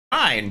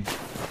fine.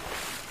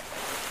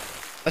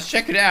 Let's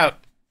check it out.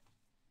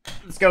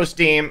 Let's go,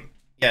 Steam.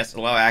 Yes,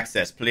 allow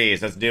access,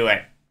 please. Let's do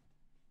it.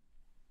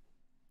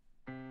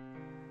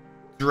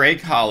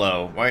 Drake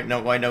Hollow. Why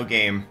no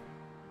game?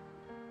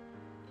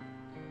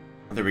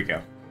 Oh, there we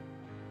go.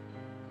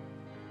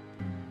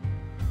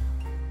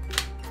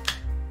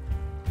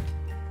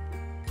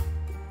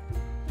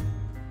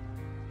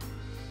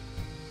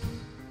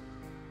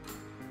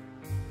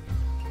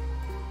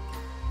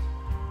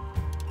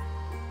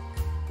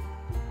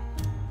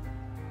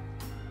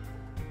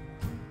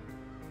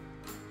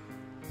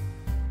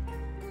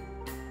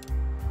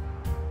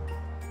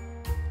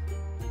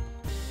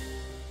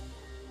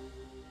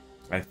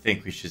 I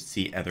think we should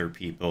see other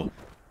people.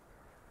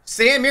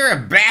 Sam, you're a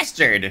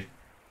bastard!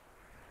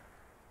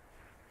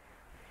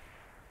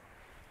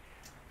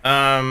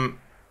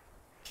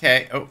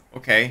 Okay. Oh,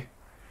 okay.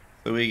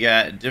 So we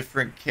got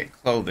different kit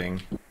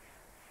clothing.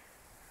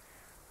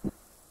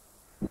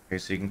 Okay,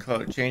 so you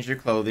can change your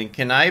clothing.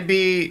 Can I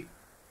be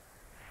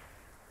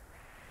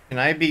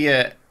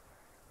a...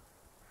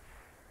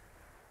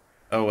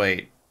 Oh,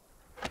 wait.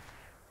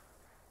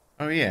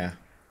 Oh, yeah.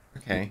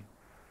 Okay.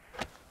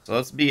 So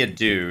let's be a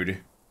dude.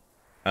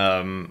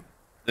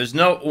 There's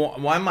no...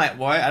 Why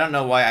I don't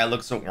know why I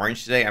look so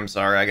orange today. I'm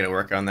sorry, I gotta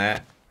work on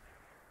that.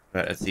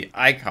 But let's see.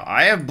 I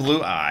have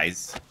blue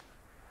eyes.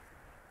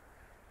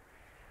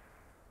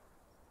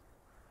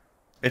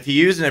 If you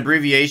use an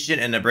abbreviation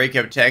in the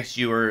breakup text,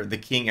 you are the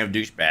king of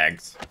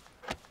douchebags.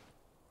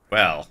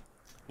 Well.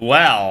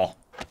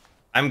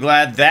 I'm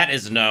glad that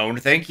is known.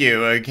 Thank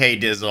you, okay,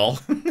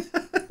 Dizzle.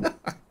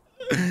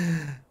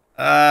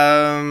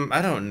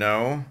 I don't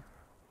know.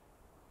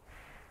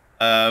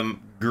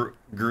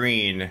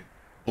 Green,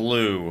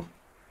 blue,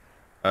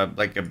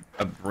 like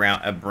a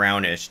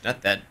brownish,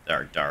 not that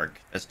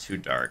dark. That's too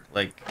dark.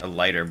 Like a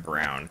lighter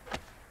brown.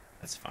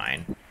 That's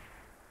fine.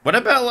 What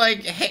about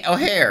like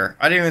hair?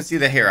 I didn't even see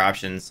the hair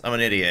options. I'm an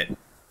idiot.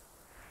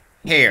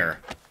 Hair.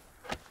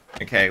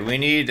 Okay, we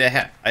need to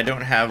have. I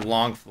don't have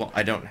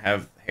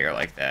hair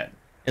like that.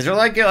 Is there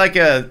like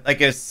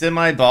a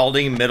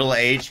semi-balding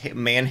middle-aged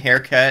man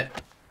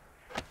haircut?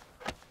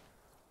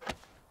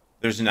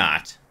 There's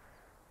not.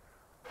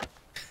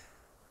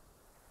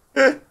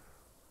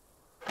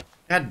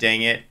 God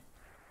dang it.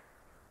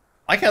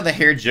 I like how the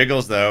hair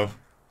jiggles though.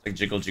 Like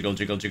jiggle, jiggle,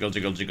 jiggle, jiggle,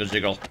 jiggle, jiggle,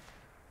 jiggle.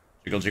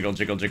 Jiggle, jiggle,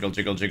 jiggle, jiggle,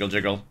 jiggle, jiggle,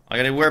 jiggle. I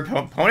gotta wear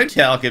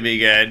ponytail could be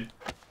good.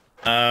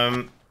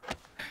 God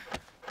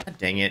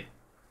dang it.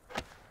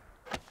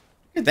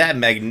 Look at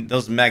that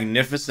those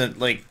magnificent,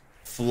 like,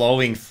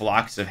 flowing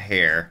flocks of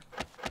hair.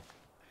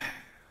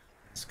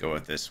 Let's go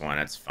with this one,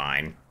 that's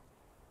fine.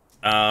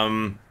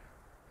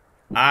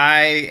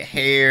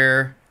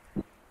 Hair,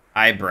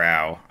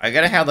 eyebrow. I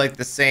gotta have, like,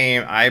 the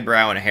same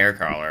eyebrow and hair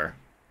color.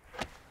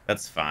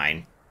 That's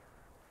fine.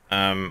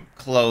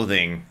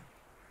 Clothing.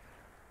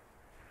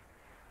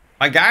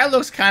 My guy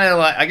looks kind of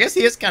like... I guess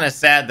he is kind of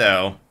sad,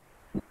 though.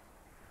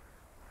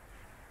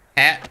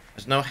 Hat.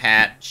 There's no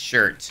hat.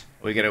 Shirt.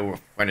 We gotta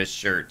find a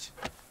shirt.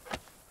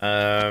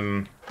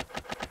 Well,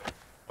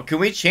 can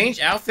we change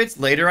outfits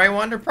later, I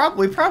wonder?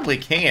 We probably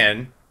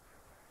can.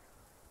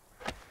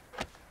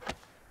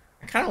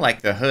 I kind of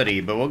like the hoodie,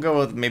 but we'll go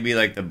with maybe,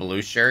 like, the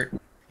blue shirt.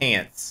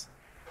 Pants.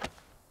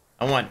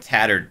 I want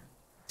tattered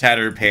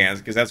pants,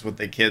 because that's what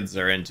the kids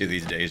are into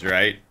these days,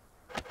 right?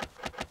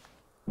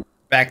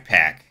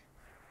 Backpack.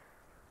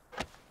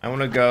 I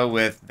want to go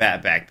with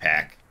that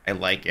backpack. I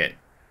like it.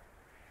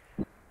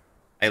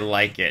 I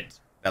like it.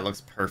 That looks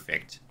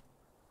perfect.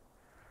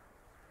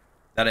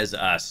 That is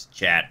us,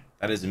 chat.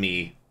 That is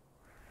me.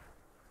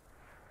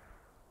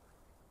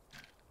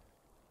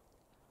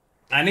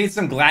 I need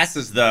some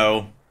glasses,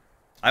 though.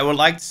 I would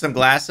like some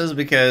glasses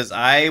because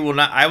I will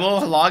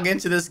log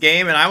into this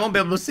game and I won't be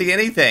able to see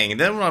anything.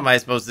 Then what am I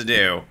supposed to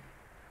do?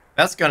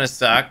 That's gonna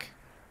suck.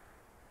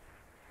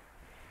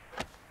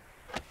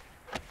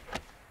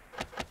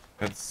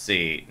 Let's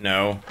see.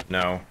 No.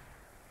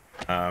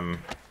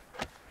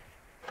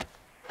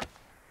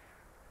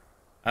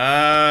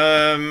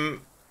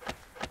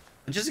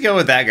 Just go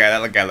with that guy.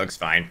 That guy looks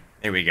fine.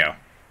 There we go.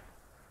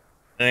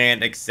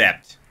 And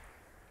accept.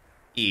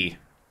 E.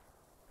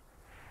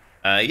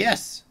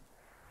 Yes.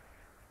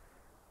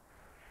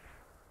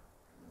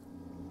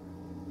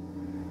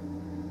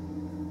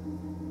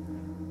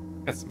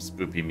 Got some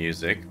spoopy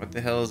music. What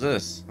the hell is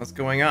this? What's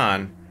going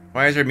on?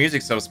 Why is our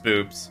music so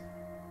spoops?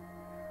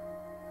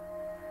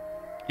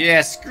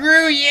 Yeah,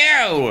 screw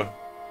you!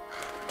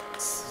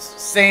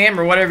 Sam,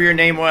 or whatever your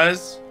name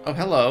was. Oh,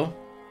 hello.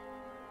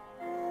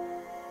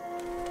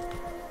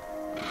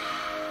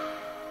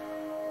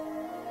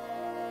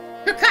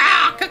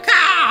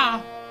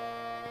 Caw!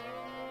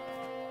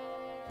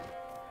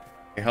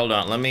 Okay, hold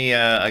on. Let me,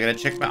 I gotta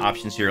check my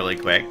options here really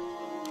quick.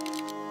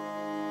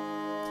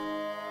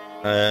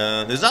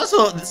 This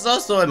is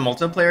also a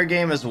multiplayer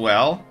game as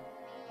well.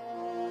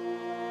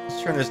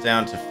 Let's turn this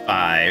down to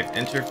 5.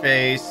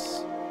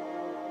 Interface,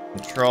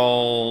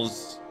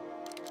 controls.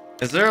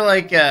 Is there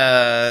like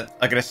I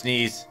gotta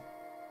sneeze?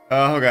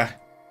 Oh god.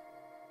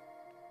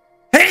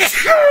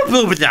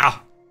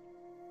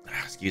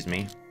 Excuse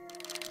me.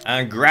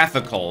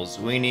 Graphicals.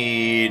 We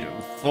need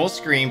full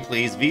screen,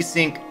 please.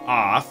 VSync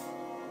off.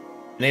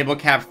 Enable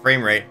cap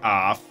frame rate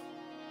off.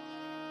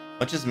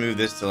 Let's just move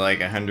this to like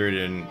 100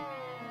 and...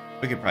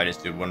 We could probably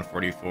just do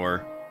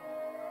 144.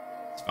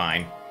 It's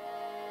fine.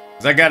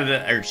 Because I got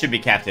it, or it should be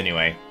capped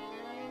anyway.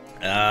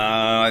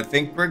 I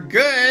think we're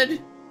good.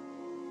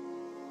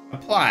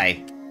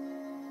 Apply.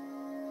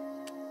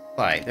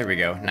 Apply. There we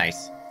go.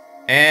 Nice.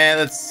 And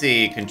let's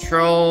see.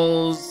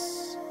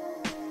 Controls.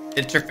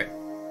 Interface.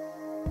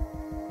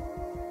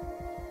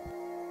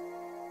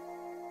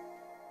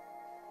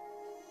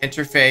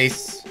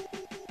 Interface.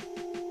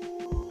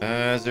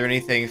 Is there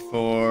anything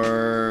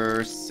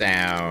for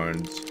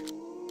sound?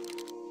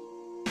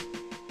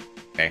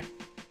 Okay.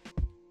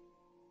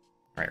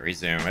 Alright,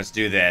 resume. Let's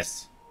do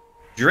this.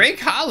 Drake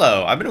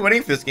Hollow. I've been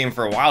waiting for this game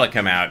for a while to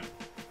come out.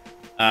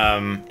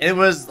 It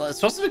was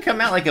supposed to come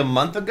out like a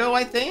month ago,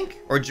 I think?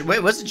 Or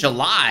wait, was it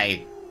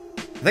July?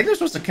 I think it was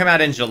supposed to come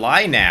out in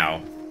July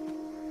now.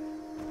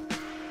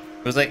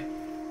 It was like,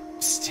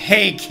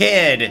 hey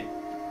kid.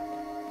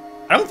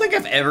 I don't think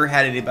I've ever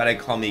had anybody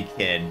call me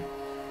kid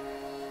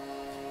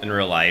in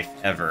real life,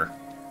 ever.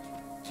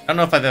 I don't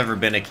know if I've ever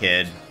been a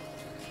kid.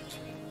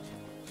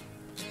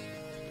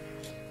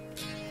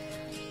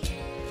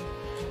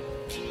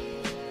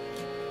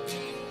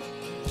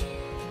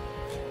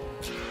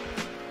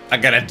 I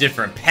got a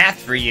different path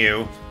for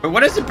you. But what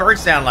does a bird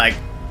sound like?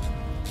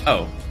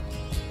 Oh.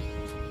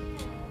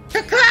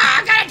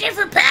 I got a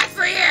different path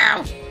for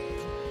you.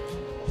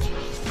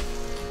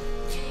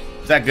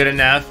 Is that good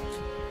enough?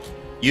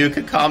 You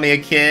could call me a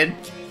kid.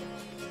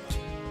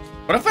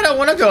 What if I don't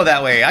want to go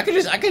that way? I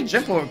could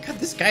jump over. God,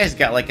 this guy has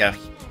got like a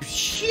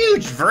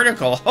huge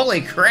vertical.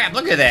 Holy crap,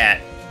 look at that.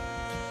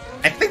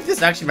 I think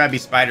this actually might be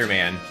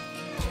Spider-Man.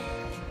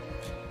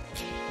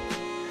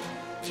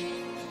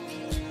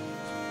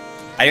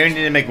 I only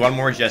need to make one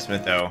more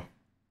adjustment, though.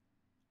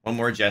 One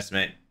more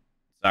adjustment.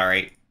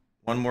 Sorry.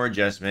 One more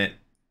adjustment.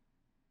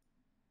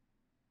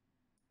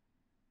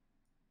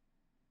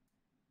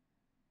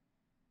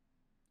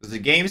 Does the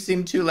game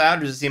seem too loud,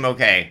 or does it seem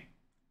okay?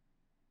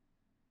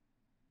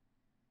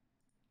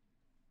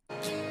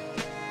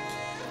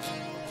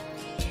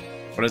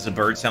 What does a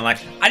bird sound like?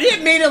 I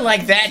didn't mean it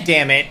like that,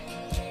 damn it.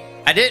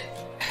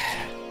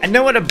 I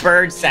know what a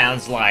bird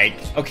sounds like,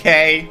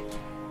 okay?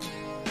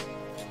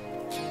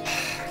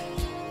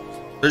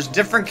 There's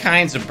different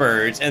kinds of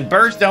birds, and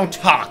birds don't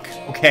talk,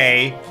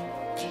 okay?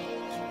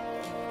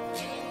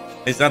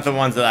 It's not the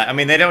ones that I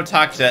mean, they don't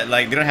talk to,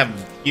 like, they don't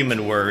have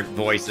human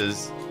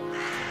voices.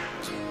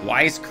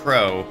 Wise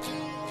crow.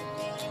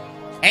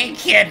 Hey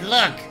kid,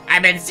 look!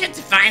 I've been sent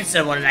to find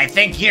someone and I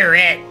think you're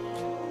it.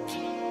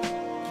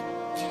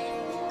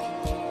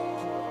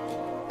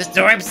 This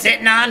door I'm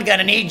sitting on,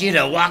 gonna need you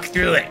to walk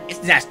through it.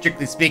 It's not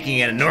strictly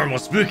speaking a normal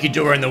spooky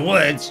door in the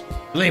woods.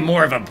 Really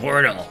more of a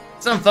portal.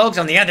 Some folks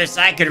on the other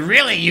side could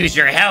really use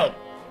your help.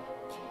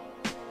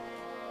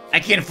 I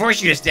can't force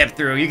you to step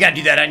through. You gotta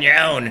do that on your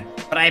own.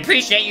 But I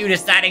appreciate you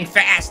deciding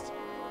fast.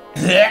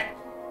 I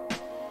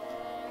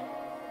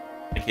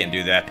can't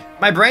do that.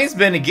 My brain's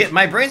getting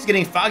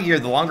foggier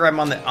the longer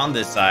I'm on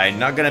this side.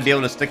 Not gonna be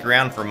able to stick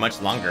around for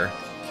much longer.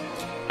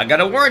 I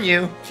gotta warn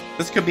you,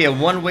 this could be a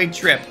one-way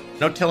trip.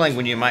 No telling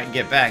when you might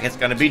get back. It's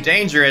gonna be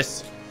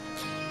dangerous.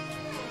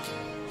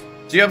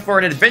 So you up for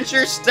an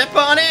adventure? Step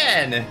on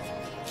in.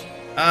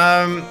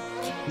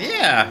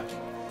 Yeah.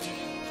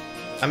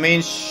 I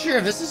mean,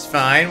 sure, this is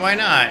fine. Why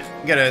not?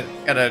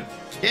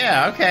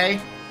 Yeah, okay.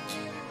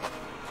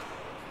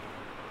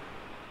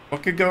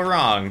 What could go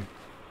wrong?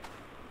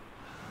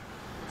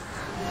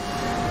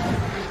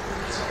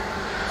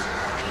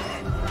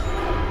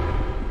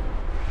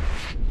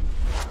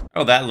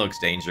 Oh, that looks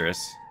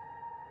dangerous.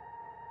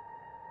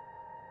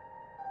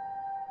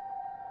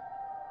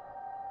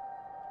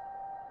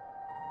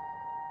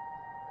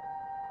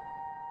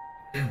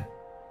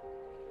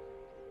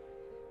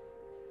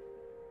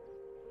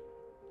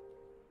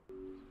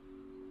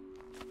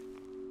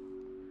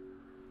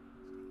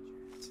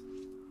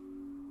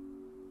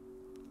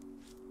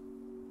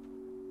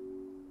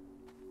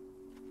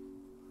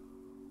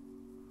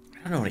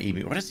 I don't know what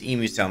emu. What does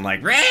emu sound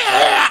like?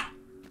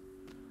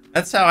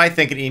 That's how I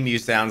think an emu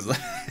sounds like.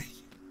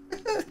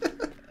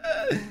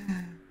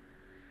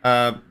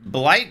 A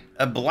blight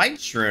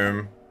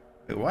shroom.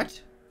 Wait,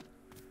 what?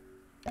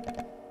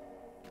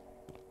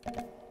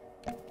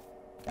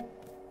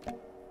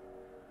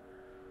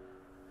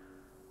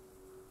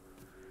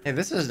 Hey,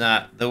 this is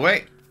not the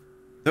way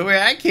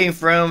I came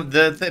from.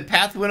 The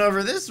path went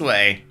over this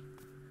way.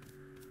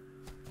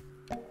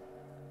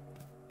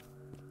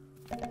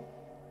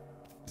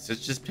 So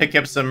let's just pick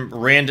up some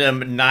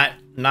random, not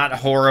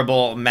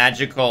horrible,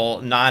 magical,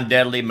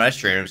 non-deadly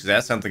mushrooms.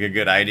 That sounds like a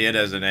good idea,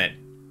 doesn't it?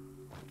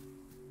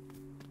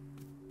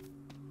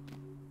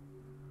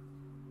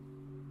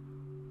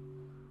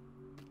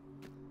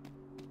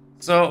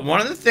 So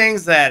one of the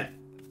things that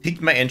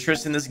piqued my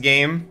interest in this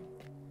game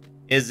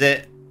is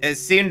that it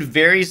seemed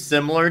very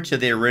similar to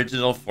the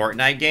original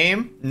Fortnite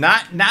game.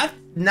 Not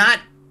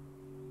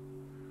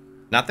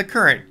Not the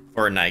current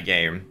Fortnite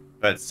game,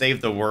 but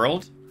Save the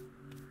World,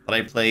 that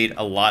I played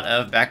a lot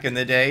of back in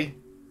the day.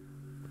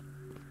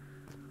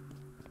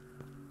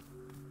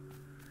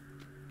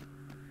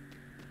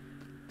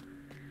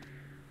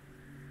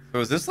 So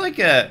is this like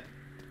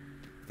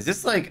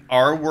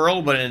our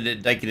world, but in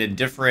a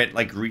different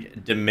like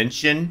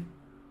dimension?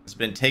 It's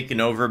been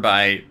taken over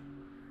by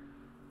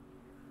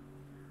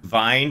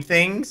vine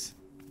things.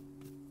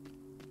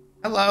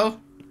 Hello.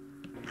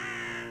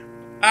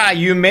 Ah,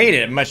 you made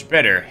it much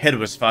better. Head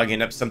was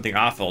fogging up something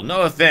awful.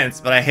 No offense,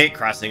 but I hate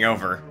crossing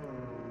over.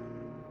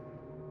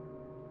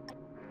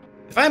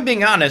 If I'm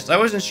being honest, I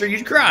wasn't sure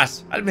you'd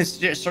cross. I've been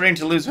starting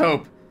to lose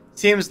hope.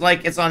 Seems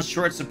like it's on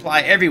short supply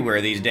everywhere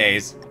these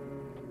days.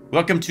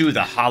 Welcome to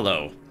the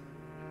Hollow.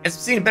 It's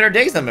seen better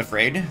days, I'm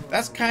afraid.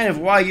 That's kind of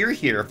why you're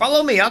here.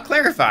 Follow me, I'll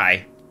clarify.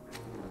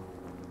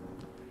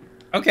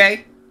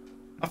 Okay,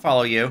 I'll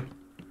follow you.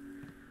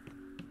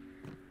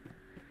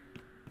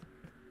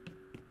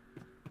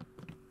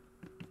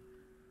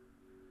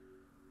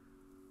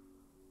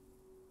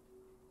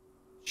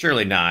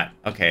 Surely not.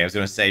 Okay, I was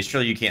gonna say,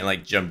 surely you can't,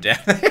 like, jump down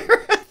there.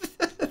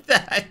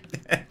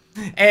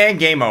 And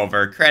game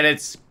over.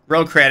 Credits.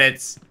 Roll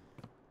credits.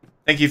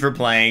 Thank you for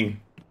playing.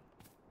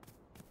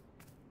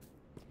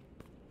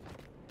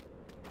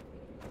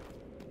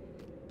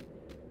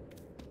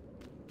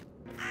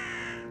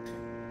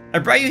 I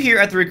brought you here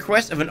at the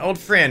request of an old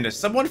friend,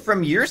 someone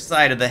from your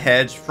side of the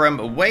hedge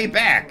from way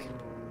back.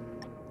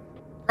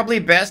 Probably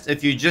best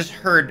if you just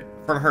heard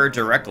from her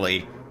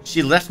directly.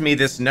 She left me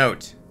this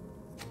note.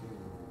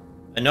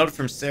 A note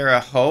from Sarah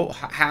Howie.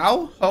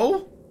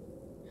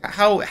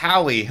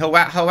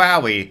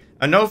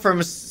 A note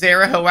from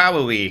Sarah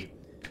Howie.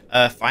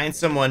 Find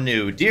someone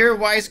new. Dear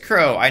Wise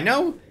Crow, I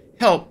know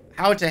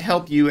how to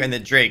help you and the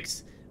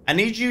Drakes. I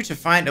need you to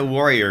find a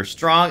warrior,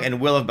 strong and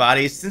will of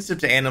body, sensitive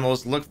to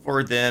animals. Look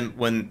for them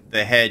when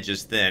the hedge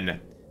is thin.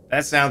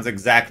 That sounds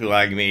exactly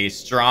like me.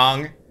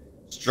 Strong,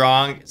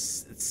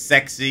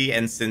 sexy,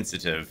 and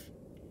sensitive.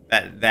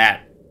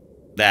 That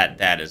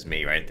is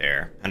me right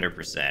there.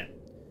 100%.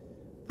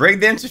 Bring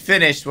them to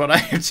finish what I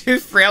am too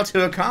frail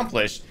to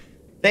accomplish.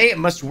 They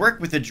must work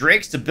with the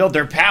Drakes to build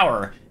their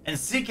power and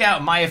seek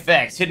out my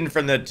effects hidden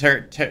from the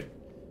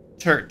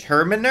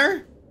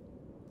Terminer?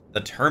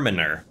 The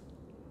Terminer.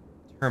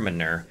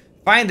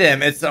 Find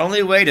them. It's the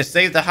only way to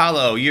save the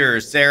Hollow.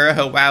 Yours, Sarah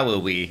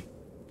Howie.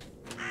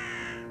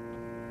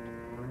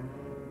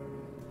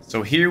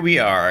 So here we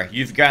are.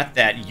 You've got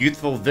that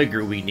youthful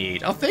vigor we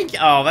need. Oh, thank you.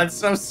 Oh, that's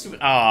so sweet.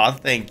 Oh,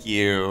 thank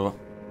you.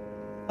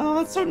 Oh,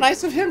 that's so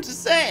nice of him to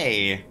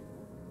say.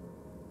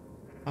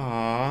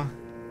 Aw,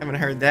 haven't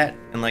heard that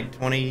in like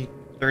 20,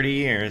 30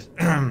 years.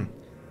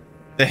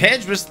 The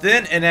hedge was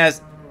thin, and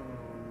as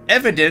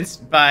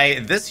evidenced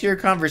by this here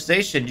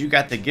conversation, you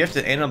got the gift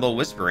of animal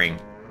whispering.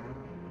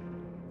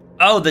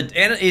 Oh,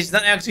 he's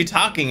not actually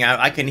talking.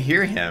 I can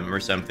hear him or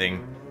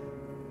something.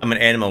 I'm an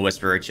animal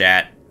whisperer,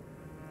 chat.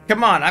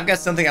 Come on, I've got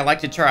something I'd like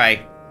to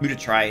try. You to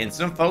try, and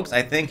some folks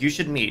I think you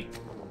should meet.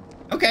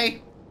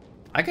 Okay,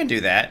 I can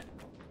do that.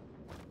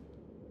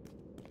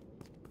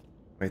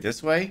 Wait,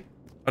 this way?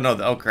 Oh no,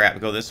 oh crap,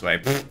 go this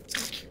way.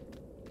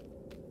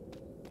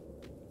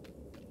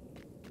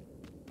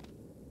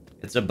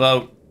 It's a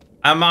boat.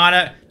 I'm on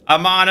it.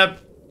 I'm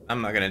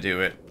not gonna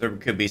do it. There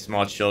could be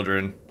small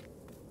children.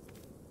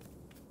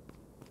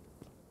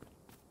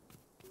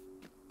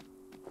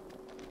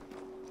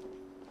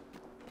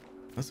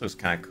 This was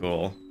kind of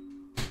cool.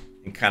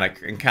 And kind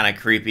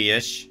of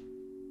creepy-ish.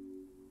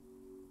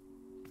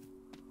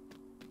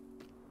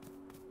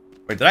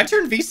 Wait, did I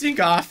turn VSync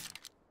off?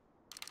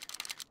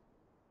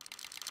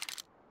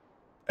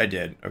 I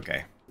did,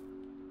 okay.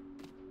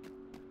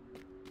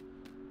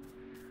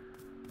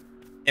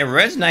 It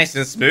runs nice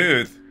and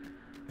smooth.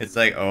 It's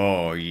like,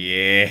 oh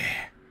yeah.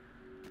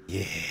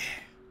 Yeah.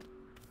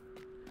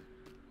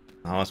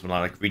 I almost want to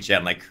like reach out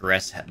and like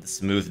caress the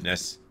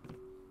smoothness.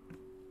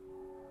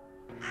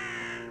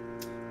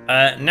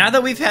 Now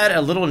that we've had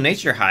a little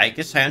nature hike,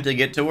 it's time to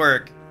get to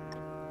work.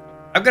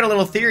 I've got a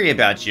little theory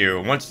about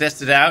you. Want to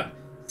test it out?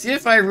 See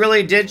if I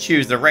really did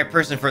choose the right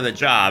person for the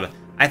job.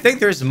 I think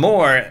there's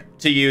more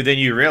to you than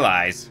you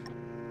realize.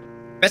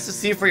 Best to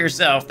see for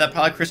yourself. That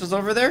pile of crystals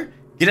over there?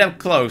 Get up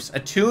close.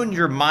 Attune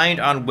your mind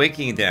on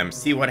waking them.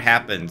 See what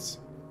happens.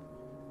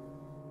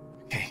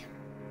 Okay.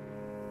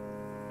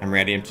 I'm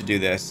ready to do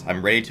this.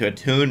 I'm ready to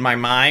attune my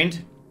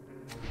mind.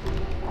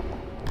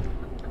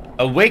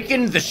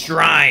 Awaken the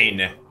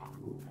shrine.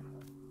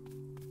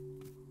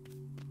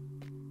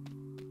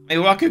 I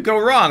mean, what could go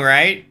wrong,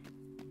 right?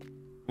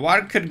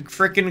 What could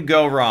frickin'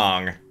 go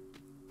wrong?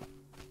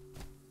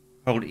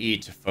 Hold E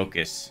to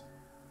focus.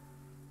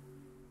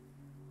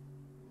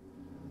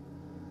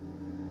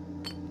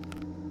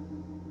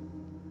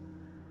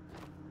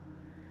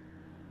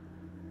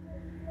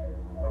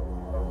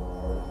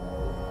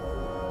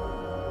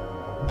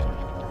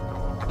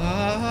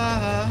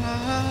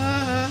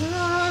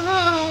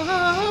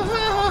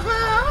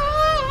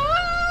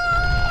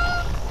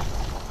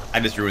 I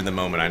just ruined the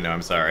moment, I know,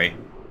 I'm sorry.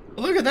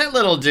 Look at that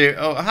little dude.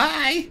 Oh,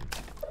 hi.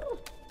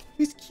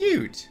 He's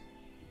cute.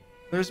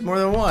 There's more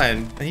than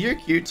one. And you're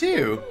cute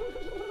too.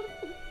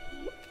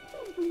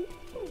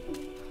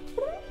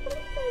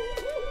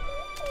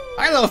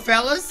 Hi, little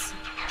fellas.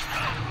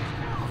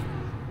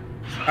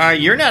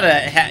 You're not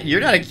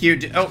a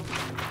cute. Oh,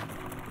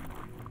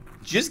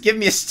 just give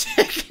me a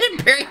stick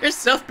and bury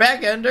yourself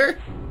back under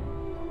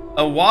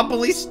a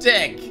wobbly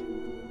stick.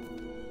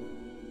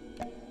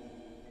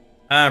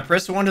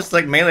 Press 1 to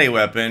select melee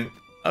weapon.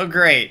 Oh,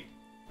 great.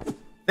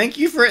 Thank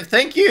you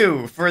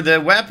for the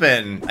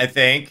weapon. I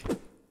think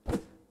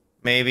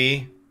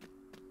maybe.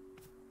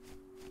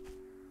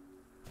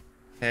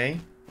 Okay.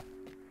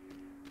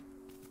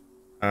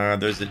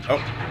 There's a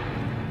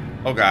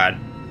oh god.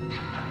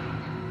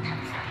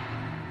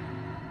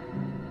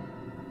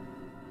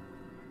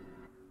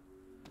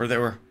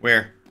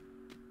 Where?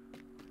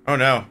 Oh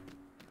no.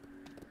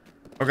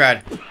 Oh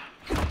god.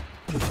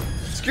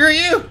 Screw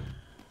you!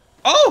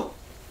 Oh!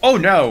 Oh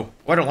no!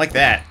 Oh, I don't like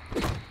that.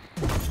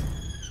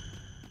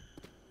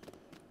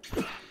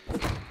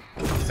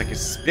 It's like a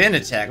spin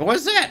attack. What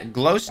is that?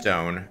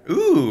 Glowstone.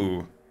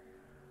 Ooh.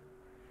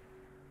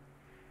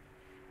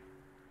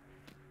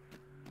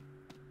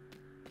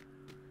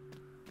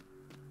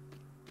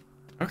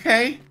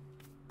 Okay.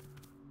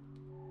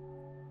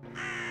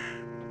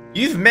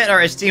 You've met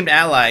our esteemed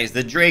allies,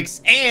 the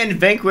Drakes, and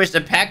vanquished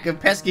a pack of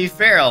pesky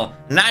feral.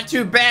 Not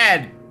too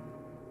bad,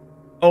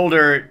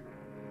 older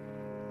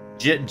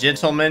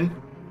gentleman.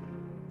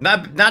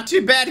 Not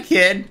too bad,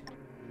 kid.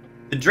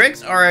 The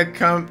Drakes are a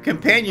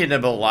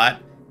companionable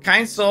lot.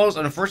 Kind souls,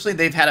 unfortunately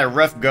they've had a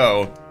rough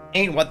go.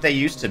 Ain't what they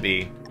used to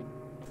be.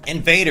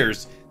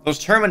 Invaders. Those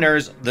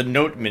Terminers the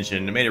note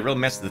mentioned made a real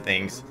mess of the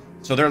things.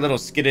 So they're a little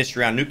skittish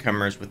around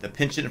newcomers with a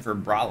penchant for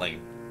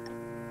brawling.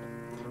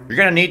 You're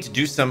gonna need to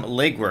do some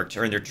legwork to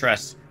earn their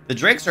trust. The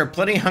Drakes are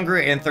plenty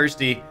hungry and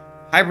thirsty,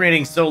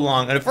 hibernating so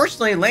long, and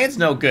unfortunately land's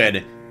no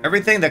good.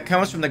 Everything that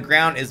comes from the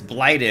ground is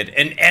blighted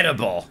and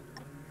edible.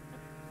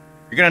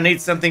 You're gonna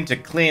need something to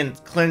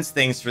cleanse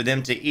things for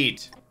them to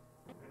eat.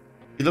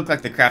 You look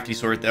like the crafty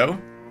sort, though.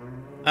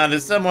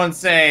 Did someone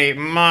say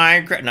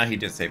Minecraft? No, he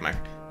did say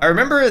Minecraft. I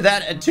remember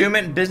that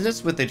attunement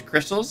business with the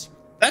crystals.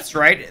 That's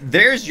right,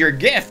 there's your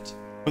gift.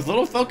 With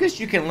little focus,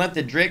 you can let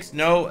the Drakes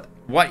know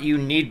what you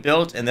need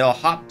built, and they'll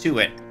hop to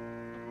it.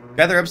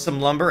 Gather up some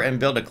lumber and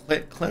build a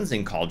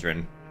cleansing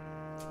cauldron.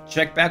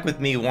 Check back with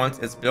me once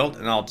it's built,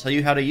 and I'll tell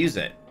you how to use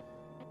it.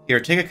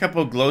 Here, take a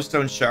couple of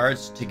glowstone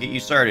shards to get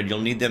you started.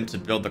 You'll need them to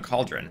build the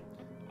cauldron.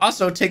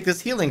 Also, take this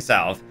healing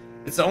salve.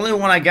 It's the only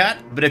one I got,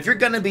 but if you're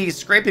gonna be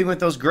scraping with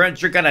those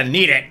grunts, you're gonna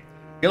need it.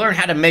 You'll learn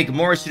how to make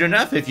more soon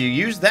enough if you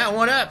use that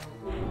one up.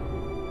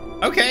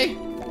 Okay.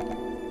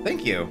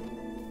 Thank you.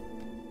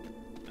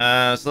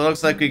 So it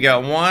looks like we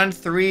got 1.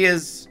 3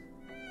 is...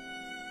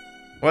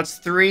 What's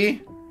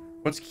 3?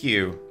 What's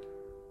Q?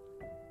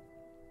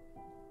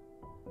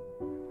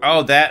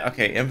 Oh, that.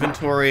 Okay,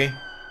 inventory.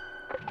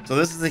 So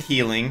this is a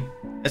healing.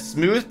 A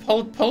smooth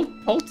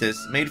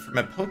poultice made from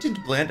a potent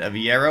blend of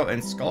yarrow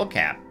and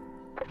skullcap.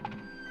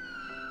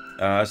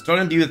 Stone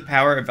imbued with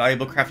power, a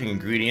valuable crafting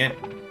ingredient.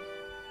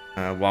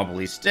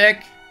 Wobbly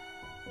stick.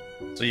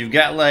 So you've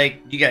got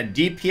you got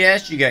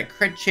DPS, you got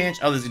crit chance.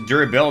 Oh, there's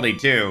durability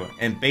too,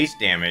 and base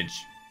damage.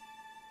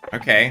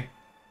 Okay.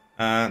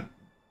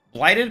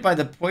 Blighted by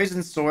the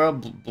poison soil,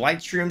 blight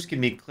shrooms can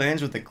be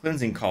cleansed with a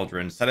cleansing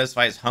cauldron.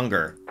 Satisfies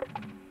hunger.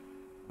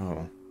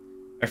 Oh.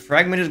 A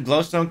fragmented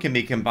glowstone can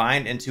be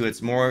combined into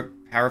its more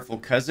powerful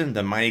cousin,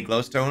 the mighty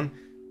glowstone,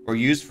 or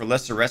used for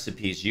lesser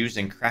recipes used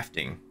in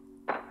crafting.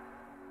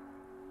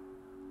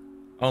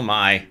 Oh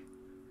my.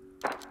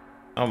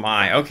 Oh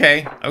my.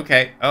 Okay.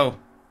 Okay. Oh.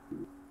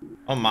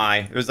 Oh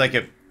my. There's like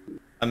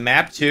a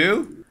map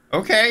too?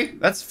 Okay.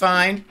 That's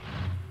fine.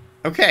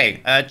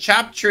 Okay.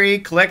 Chop tree,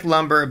 collect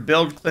lumber,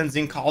 build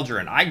cleansing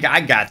cauldron. I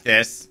got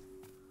this.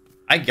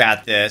 I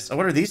got this. Oh,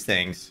 what are these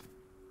things?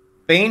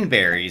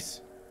 Baneberries.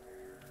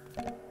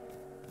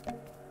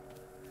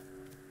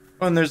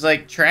 Oh, and there's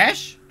like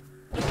trash?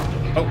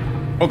 Oh.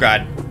 Oh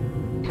god.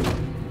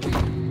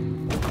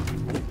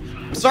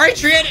 Sorry,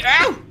 tree.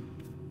 Ow!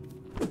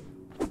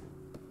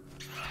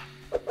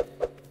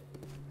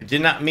 I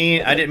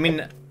didn't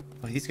mean...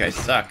 Oh, these guys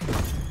suck.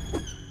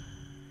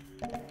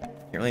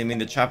 Didn't really mean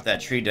to chop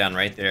that tree down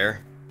right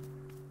there.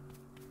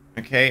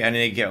 Okay, I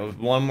need to get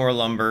 1 more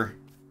lumber.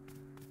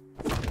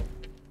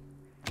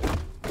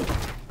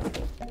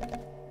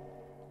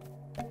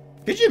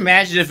 Could you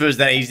imagine if it was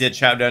that easy to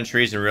chop down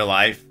trees in real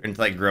life and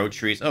to, like, grow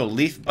trees? Oh,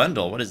 leaf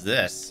bundle. What is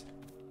this?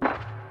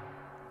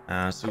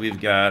 So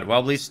we've got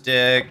wobbly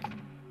stick.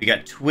 We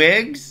got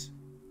twigs.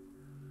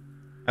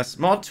 A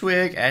small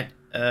twig at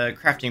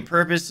crafting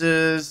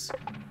purposes.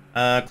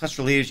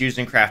 Cluster leaves used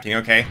in crafting.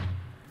 Okay.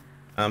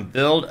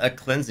 Build a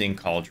cleansing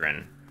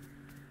cauldron.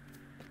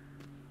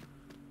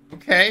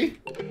 Okay.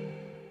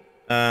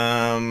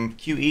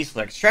 QE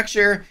select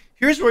structure.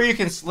 Here's where you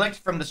can select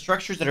from the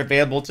structures that are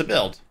available to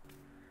build.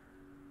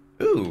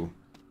 Ooh.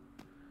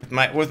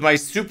 With my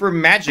super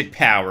magic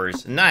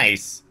powers.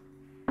 Nice.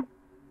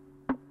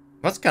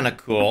 That's kind of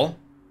cool.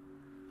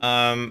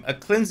 A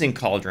cleansing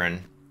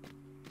cauldron.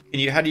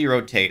 How do you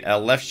rotate?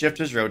 Left shift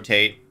is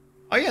rotate.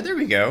 Oh yeah, there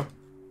we go.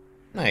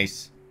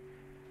 Nice.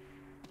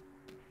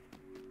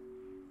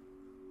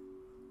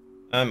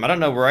 I don't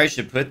know where I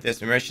should put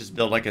this. Maybe I should just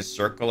build like a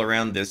circle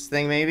around this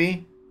thing,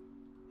 maybe?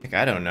 Like,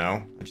 I don't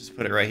know. I'll just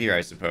put it right here,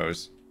 I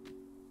suppose.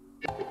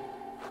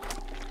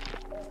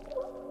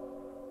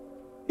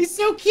 He's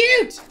so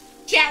cute!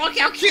 Chat, look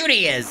how cute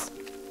he is!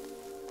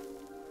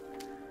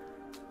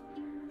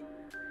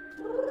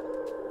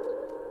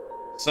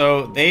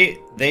 So,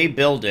 they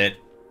build it.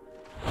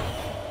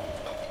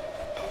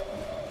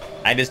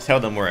 I just tell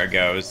them where it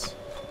goes.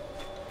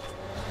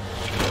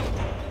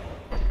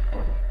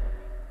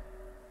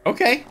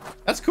 Okay,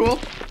 that's cool.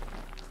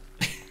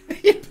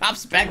 He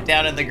pops back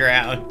down in the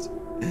ground.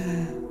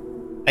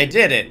 I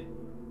did it.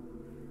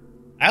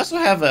 I also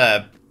have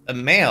a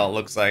mail,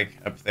 looks like,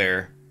 up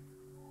there.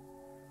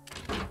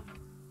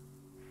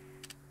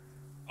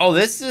 Oh,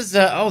 this is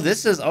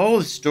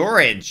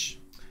storage.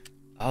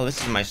 Oh,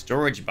 this is my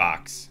storage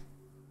box.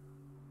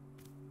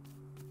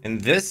 And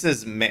this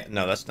is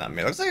no, that's not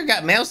mail. Looks like I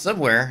got mail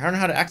somewhere. I don't know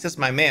how to access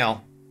my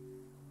mail.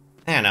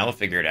 I don't know, we'll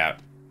figure it out.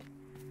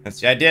 Let's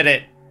see, I did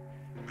it.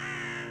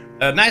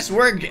 Nice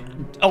work,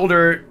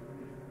 older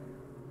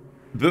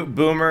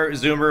boomer,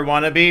 zoomer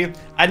wannabe.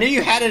 I knew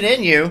you had it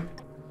in you.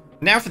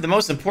 Now for the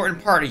most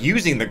important part,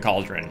 using the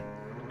cauldron.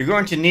 You're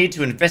going to need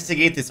to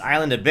investigate this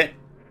island a bit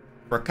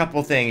for a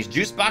couple things.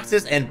 Juice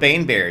boxes and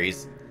bane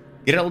berries.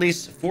 Get at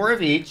least 4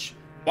 of each.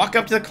 Walk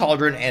up to the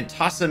cauldron and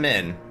toss them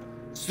in.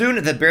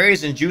 Soon the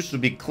berries and juice will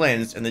be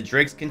cleansed and the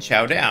drakes can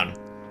chow down.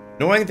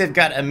 Knowing they've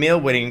got a meal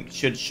waiting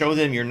should show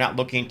them you're not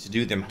looking to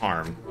do them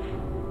harm.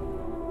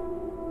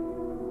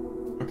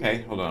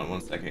 Okay, hold on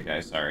 1 second,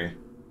 guys. Sorry.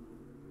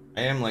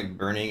 I am, like,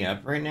 burning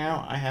up right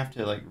now. I have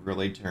to, like,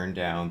 really turn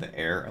down the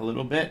air a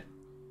little bit.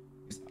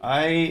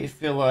 I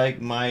feel like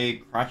my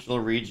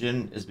crotchal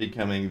region is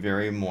becoming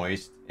very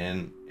moist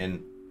and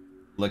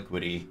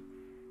liquidy.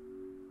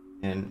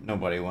 And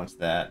nobody wants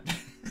that.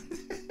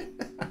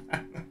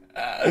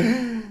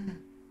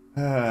 Ugh.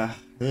 A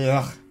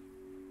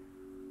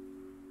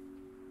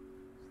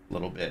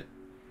little bit.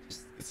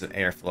 Just get some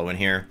airflow in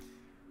here.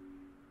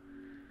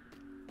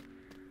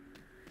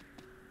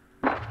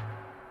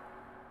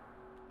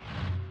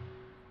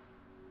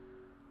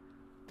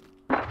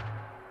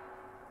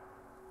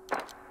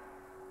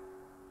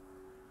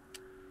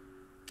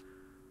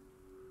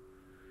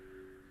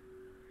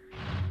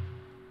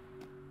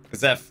 Is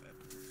that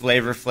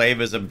Flavor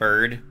Flav as a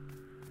bird?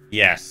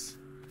 Yes.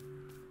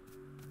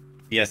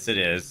 Yes, it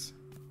is.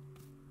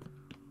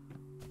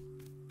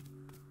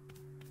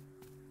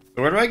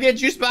 So where do I get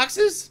juice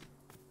boxes?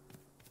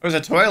 There's a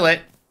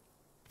toilet.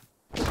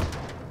 Got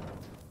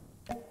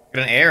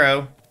an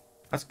arrow.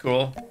 That's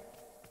cool.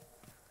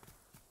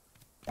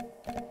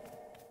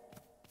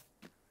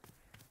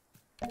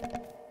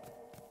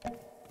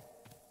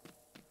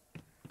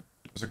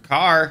 There's a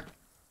car.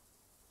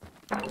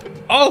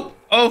 Oh!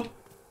 Oh!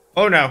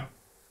 Oh no.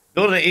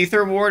 Build an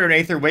Aether Ward or an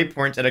Aether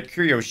Waypoint at a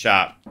curio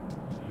shop.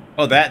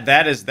 Oh,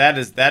 that is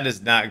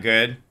not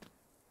good.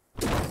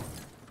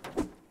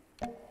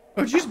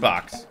 Oh, juice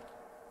box.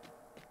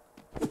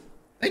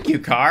 Thank you,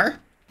 car.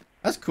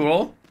 That's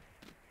cool.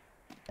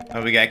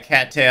 Oh, we got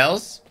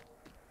cattails.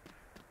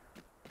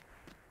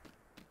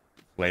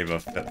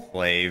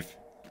 Flav.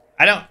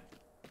 I don't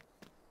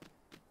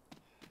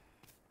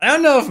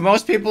know if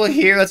most people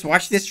here that's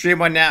watching this stream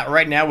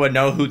right now would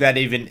know who that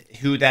even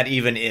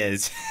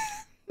is.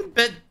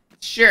 But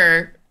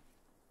sure.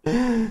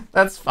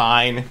 That's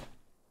fine.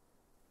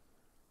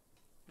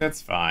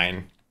 That's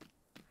fine.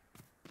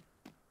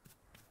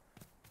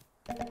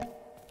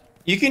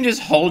 You can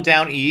just hold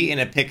down E and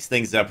it picks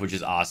things up, which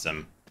is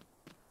awesome.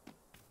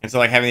 And so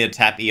like having to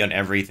tap E on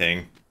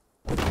everything.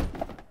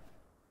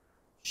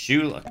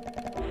 Shoot.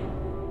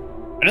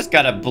 I just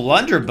got a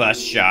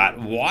blunderbuss shot.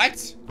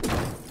 What?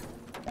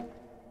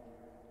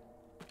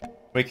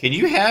 Wait, can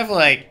you have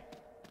like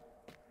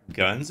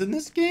guns in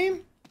this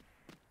game?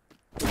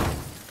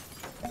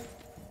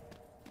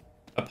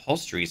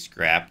 Upholstery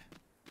scrap.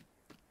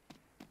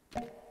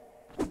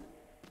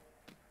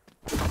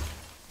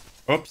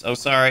 Oops, oh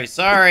sorry,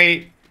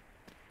 sorry!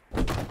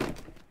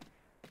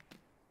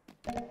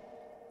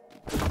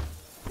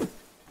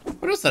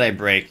 What else did I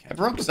break? I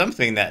broke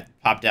something that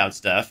popped out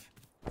stuff.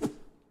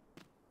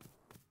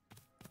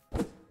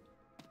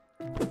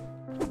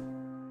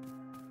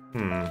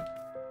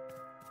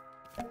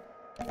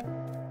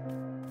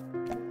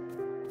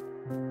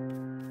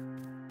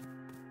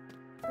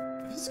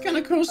 This is kind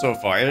of cool so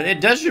far.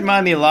 It does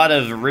remind me a lot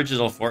of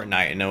original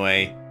Fortnite in a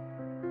way.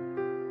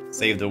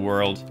 Save the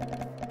world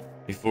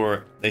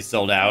before they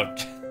sold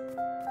out.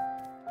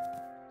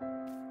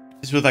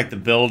 Just with like the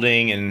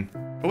building and...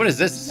 Oh, what is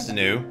this? This is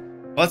new.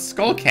 Oh, it's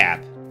Skull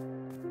Cap.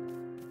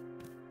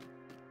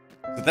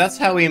 So that's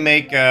how we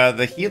make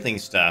the healing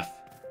stuff.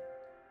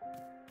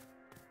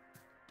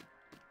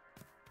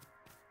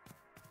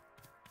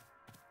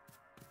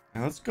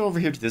 Now let's go over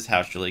here to this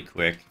house really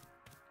quick.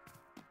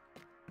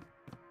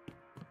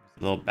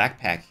 A little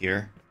backpack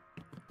here.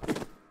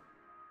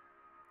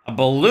 A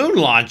balloon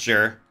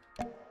launcher?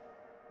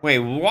 Wait,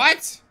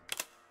 what?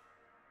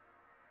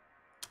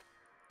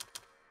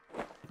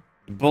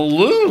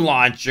 Balloon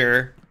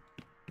launcher?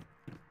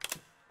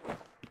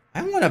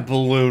 I want a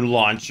balloon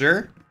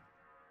launcher.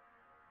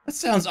 That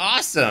sounds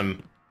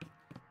awesome.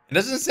 It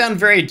doesn't sound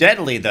very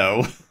deadly,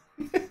 though.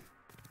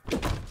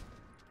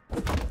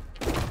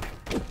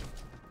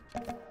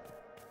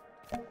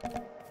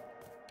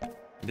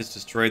 Just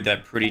destroyed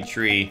that pretty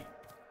tree.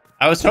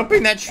 I was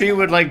hoping that tree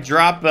would, like,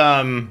 drop,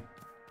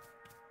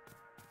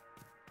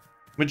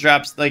 would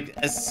drop, like,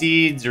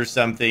 seeds or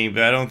something,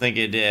 but I don't think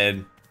it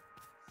did.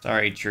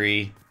 Sorry,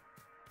 tree.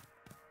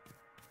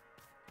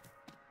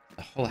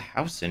 The whole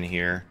house in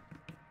here.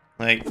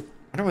 Like, I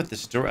wonder what the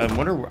story...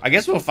 I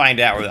guess we'll find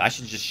out. I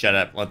should just shut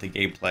up and let the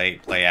game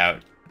play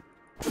out.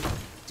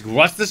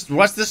 What's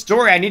the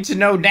story? I need to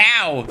know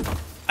now.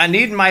 I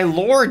need my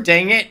lore,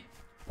 dang it.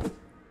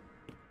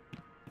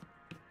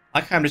 I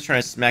like how I'm just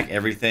trying to smack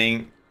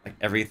everything, like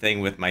everything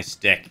with my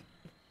stick.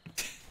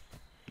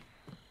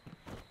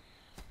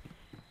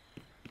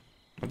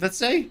 What'd that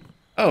say?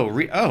 Oh,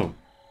 oh.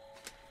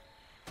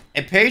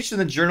 A page from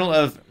the Journal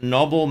of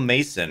Noble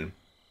Mason.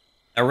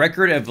 A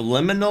record of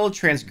liminal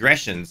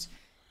transgressions.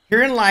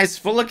 Herein lies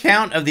full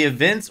account of the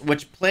events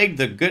which plagued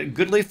the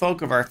goodly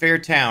folk of our fair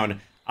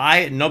town.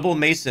 I, Noble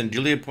Mason,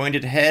 duly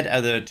appointed head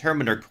of the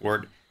Terminer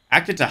Court,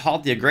 acted to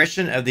halt the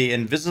aggression of the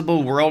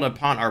invisible world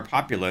upon our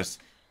populace,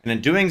 and in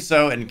doing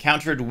so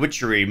encountered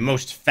witchery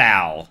most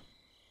foul.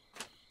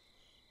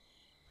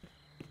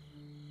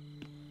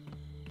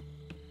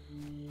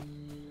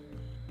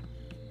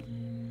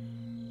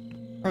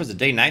 There was a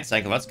day-night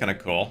cycle, that's kind of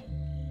cool.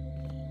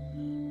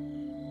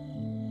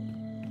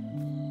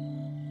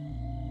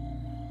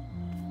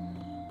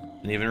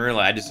 Didn't even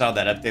realize, I just saw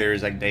that up there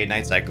is like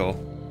day-night cycle.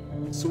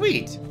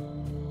 Sweet.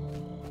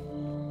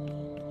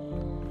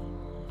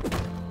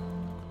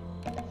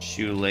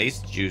 Shoelace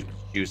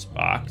juice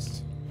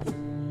box.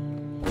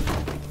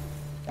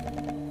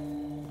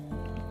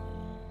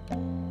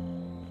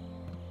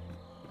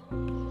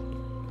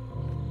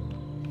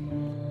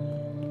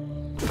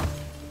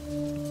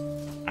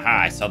 Aha,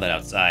 I saw that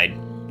outside.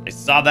 I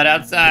saw that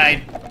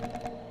outside.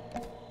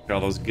 Look at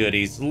all those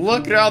goodies.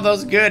 Look at all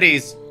those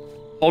goodies.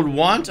 Hold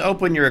 1 to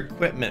open your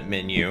equipment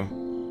menu.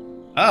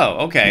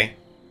 Oh, okay.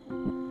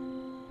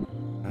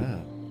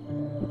 Oh.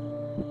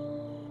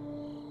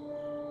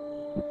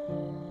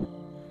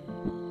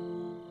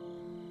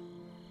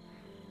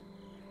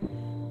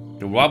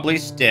 The wobbly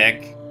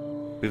stick.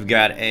 We've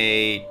got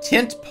a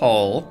tent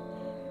pole.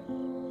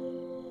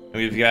 And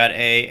we've got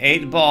a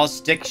 8-ball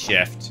stick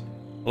shift.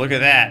 Look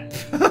at that.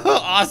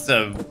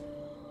 Awesome.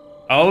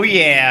 Oh,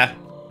 yeah.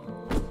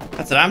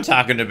 That's what I'm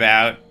talking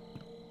about.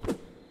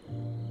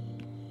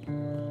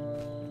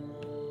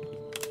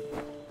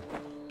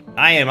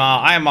 I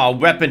am all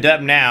weaponed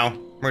up now.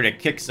 I'm ready to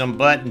kick some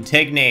butt and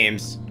take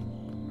names.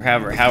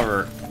 Or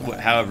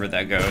however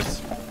that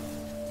goes.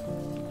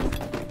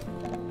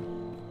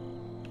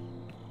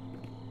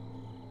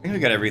 I think we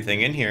got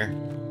everything in here.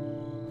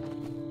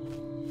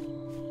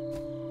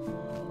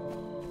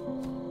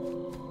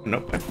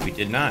 Nope, we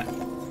did not.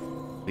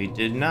 We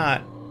did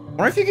not. I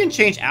wonder if you can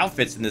change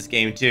outfits in this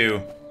game,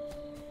 too.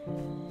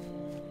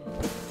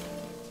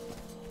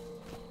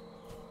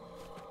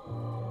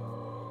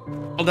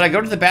 Oh, did I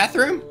go to the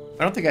bathroom?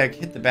 I don't think I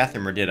hit the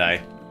bathroom, or did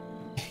I?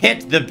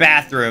 Hit the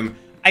bathroom.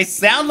 I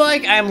sound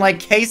like I'm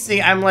like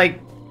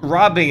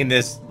robbing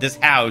this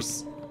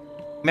house. I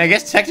mean, I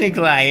guess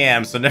technically I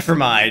am, so never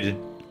mind.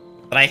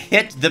 But I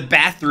hit the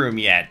bathroom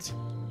yet.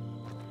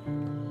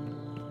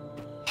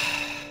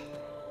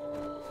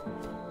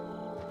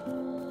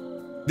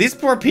 These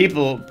poor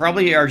people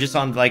probably are just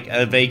on like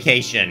a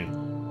vacation.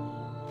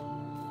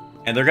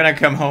 And they're gonna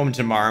come home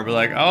tomorrow and be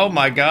like, oh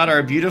my god,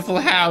 our beautiful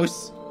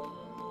house.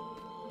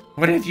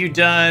 What have you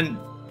done?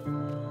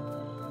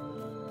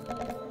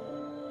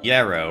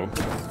 Yarrow.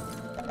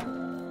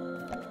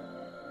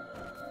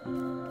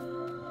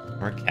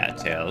 More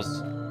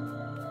cattails.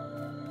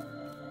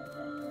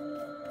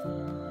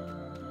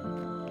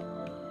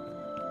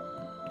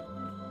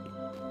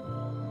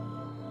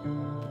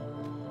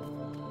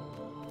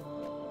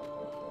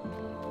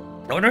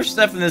 I wonder if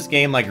stuff in this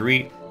game like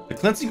the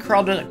cleansing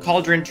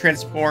cauldron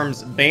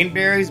transforms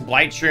baneberries,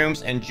 blight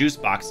shrooms, and juice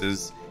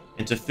boxes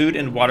into food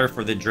and water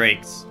for the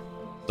drakes.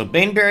 So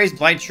baneberries,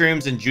 blight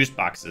shrooms, and juice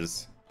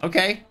boxes.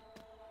 Okay.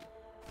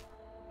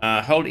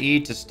 Hold E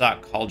to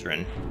stock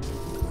cauldron.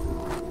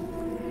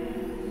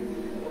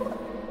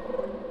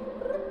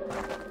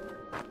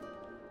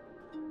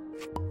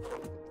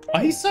 Oh,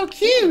 he's so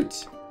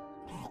cute.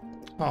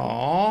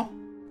 Aww.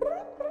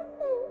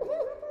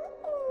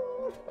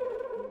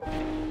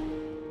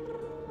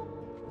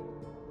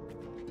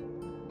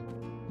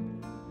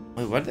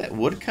 Wait, what is that?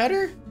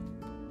 Woodcutter?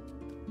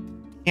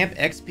 Camp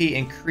XP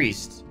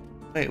increased.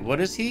 Wait,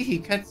 what is he? He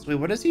cuts. Wait,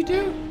 what does he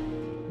do?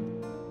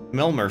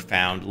 Milmer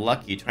found.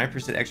 Lucky.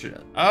 20% extra.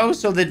 Oh,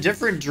 so the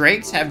different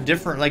drakes have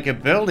different, like,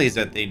 abilities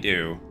that they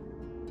do.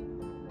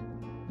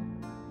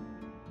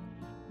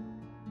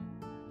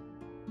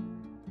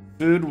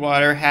 Food,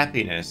 water,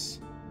 happiness.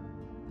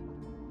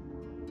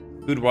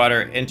 Food,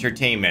 water,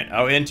 entertainment.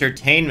 Oh,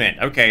 entertainment.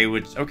 Okay,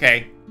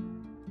 okay.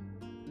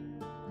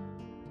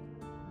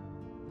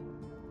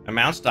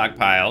 Amount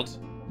stockpiled.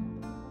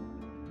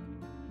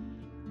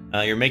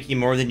 You're making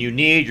more than you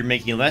need. You're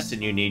making less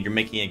than you need. You're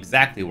making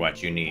exactly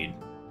what you need.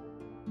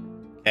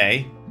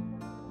 Okay.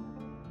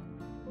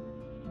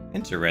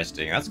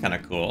 Interesting. That's kind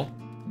of cool.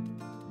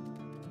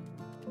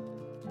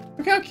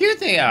 Look how cute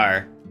they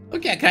are.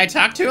 Look at. Can I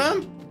talk to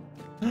them?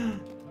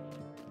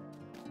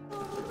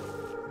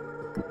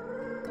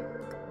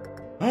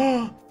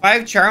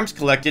 5 charms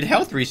collected.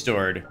 Health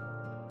restored.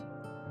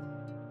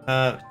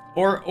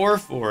 Or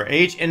 4.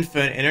 Age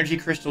infant. Energy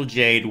crystal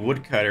jade.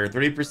 Woodcutter.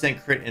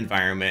 30% crit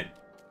environment.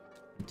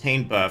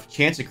 Obtain buff.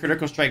 Chance to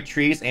critical strike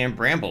trees and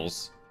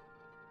brambles.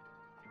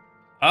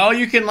 Oh,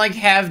 you can like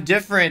have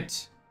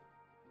different.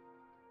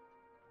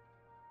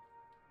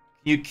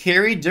 You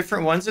carry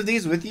different ones of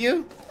these with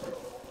you?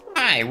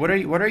 Hi, what are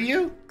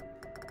you?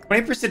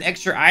 20%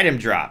 extra item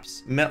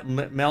drops.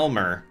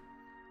 Melmer.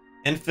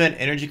 Infant,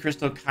 energy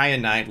crystal,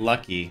 kyanite,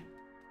 lucky.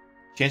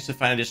 Chance to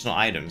find additional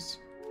items.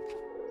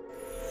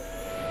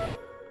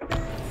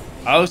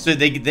 Oh, so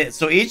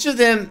so each of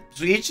them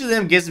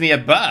gives me a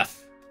buff.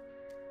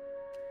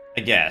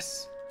 I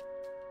guess.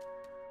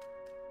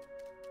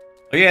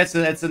 Oh yeah,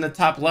 so that's in the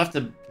top left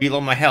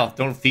below my health.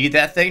 Don't feed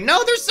that thing.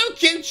 No, they're so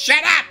cute.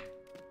 Shut up.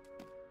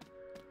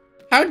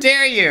 How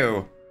dare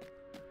you?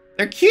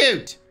 They're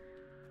cute.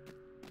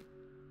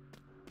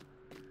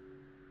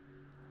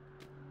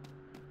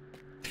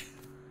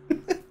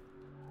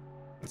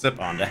 What's up,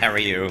 Onda? How are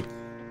you?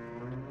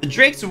 The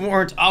Drakes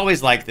weren't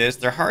always like this.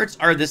 Their hearts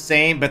are the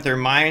same, but their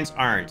minds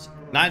aren't.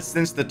 Not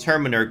since the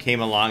Terminator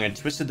came along and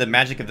twisted the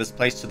magic of this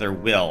place to their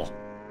will.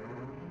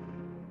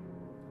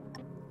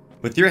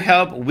 With your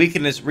help, we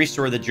can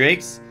restore the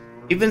Drakes,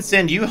 even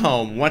send you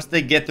home once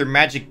they get their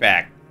magic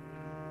back.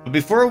 But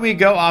before we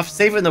go off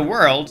saving the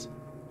world,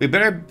 we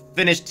better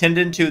finish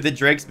tending to the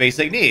Drakes'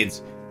 basic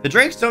needs. The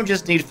Drakes don't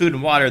just need food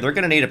and water, they're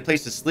gonna need a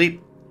place to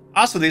sleep.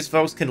 Also, these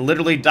folks can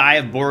literally die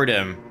of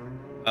boredom.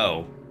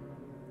 Oh.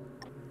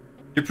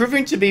 You're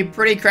proving to be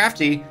pretty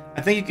crafty.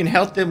 I think you can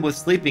help them with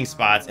sleeping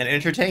spots and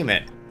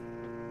entertainment.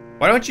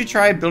 Why don't you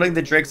try building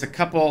the Drakes a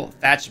couple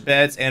thatched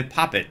beds and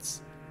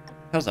poppets?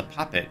 How's a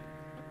poppet?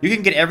 You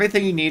can get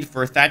everything you need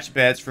for thatched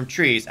beds from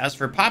trees. As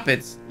for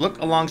poppets, look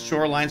along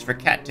shorelines for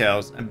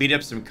cattails and beat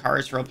up some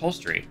cars for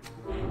upholstery.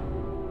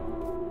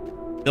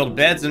 Build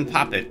beds and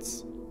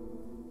poppets.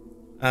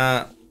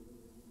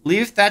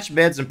 Leave thatched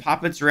beds and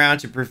poppets around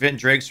to prevent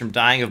Drakes from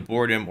dying of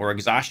boredom or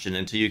exhaustion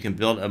until you can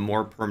build a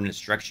more permanent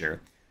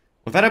structure.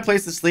 Without a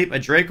place to sleep, a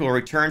Drake will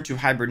return to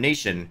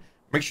hibernation.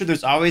 Make sure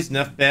there's always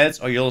enough beds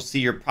or you'll see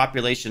your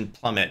population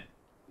plummet.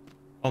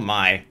 Oh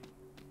my.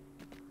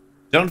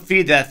 Don't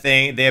feed that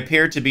thing. They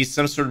appear to be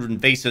some sort of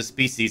invasive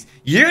species.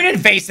 You're an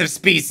invasive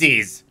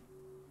species!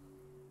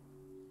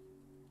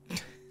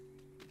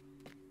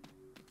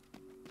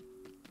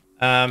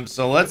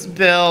 So let's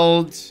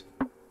build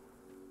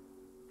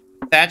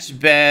thatched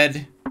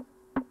bed.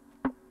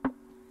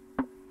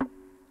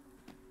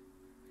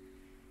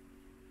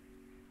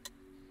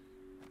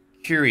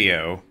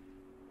 Curio.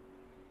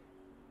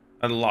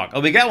 Unlock.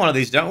 Oh, we got one of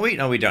these, don't we?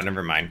 No, we don't.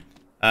 Never mind.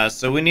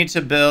 So we need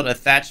to build a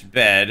thatched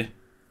bed.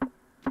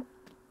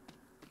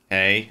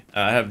 Okay.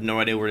 I have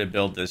no idea where to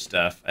build this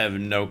stuff. I have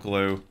no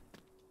clue.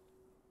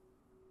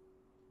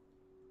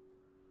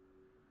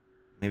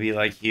 Maybe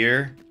like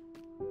here?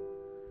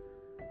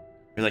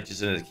 Or like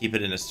just keep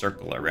it in a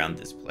circle around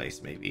this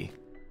place, maybe.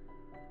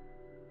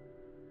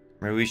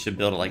 Maybe we should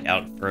build it like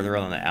out further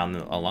along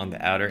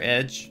the outer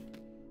edge.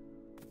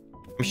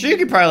 I'm sure you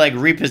could probably like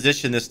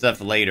reposition this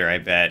stuff later, I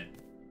bet.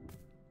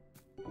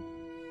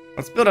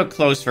 Let's build up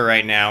close for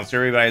right now, so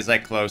everybody's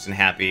like close and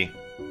happy.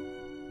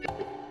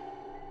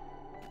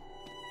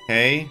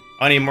 Okay.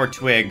 I need more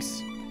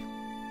twigs.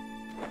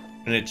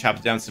 I'm gonna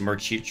chop down some more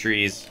cheap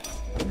trees.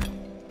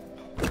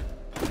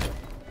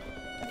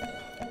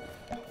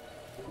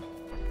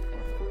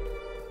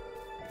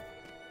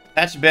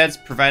 Thatched beds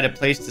provide a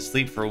place to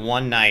sleep for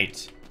one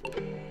night.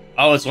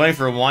 Oh, it's only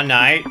for one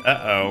night?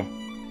 Uh-oh.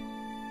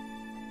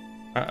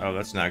 Uh-oh,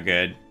 that's not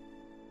good.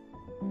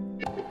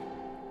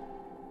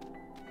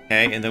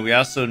 Okay, and then we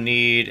also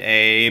need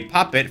a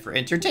poppet for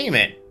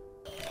entertainment.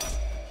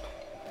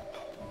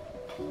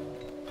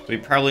 We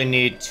probably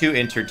need 2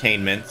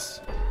 entertainments.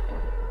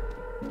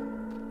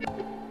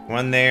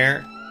 One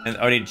there, and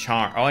oh, I need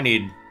charm. Oh, I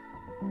need...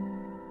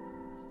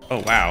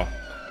 Oh, wow.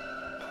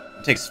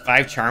 It takes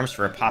 5 charms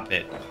for a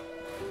poppet.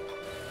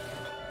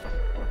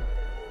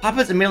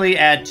 Poppets immediately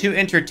add 2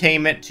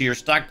 entertainment to your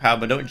stockpile,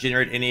 but don't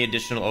generate any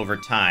additional over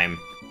time.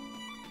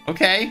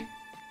 Okay.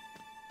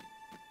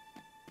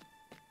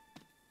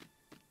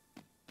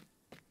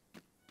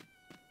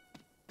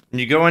 When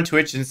you go on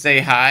Twitch and say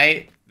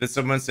hi, that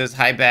someone says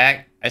hi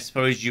back, I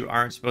suppose you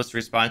aren't supposed to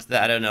respond to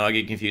that? I don't know, I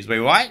get confused. Wait,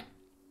 what?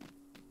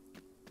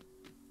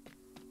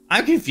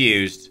 I'm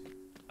confused.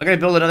 I gotta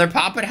build another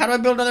poppet? How do I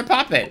build another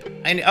poppet?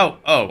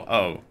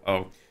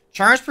 Oh.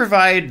 Charms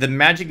provide the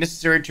magic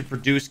necessary to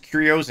produce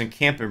curios and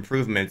camp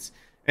improvements.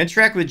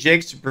 Interact with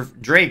Jakes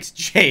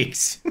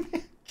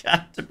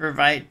got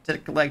to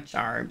collect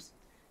charms.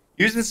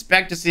 Use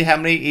inspect to see how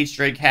many each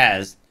Drake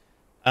has.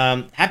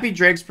 Happy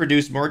Drakes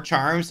produce more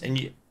charms,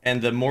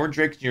 and the more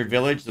Drakes in your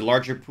village, the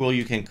larger pool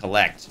you can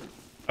collect.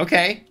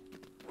 Okay.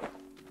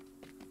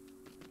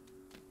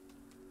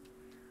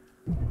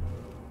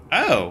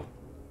 Oh.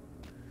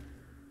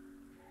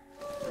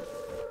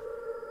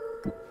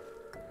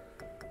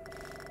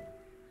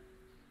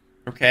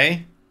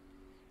 Okay.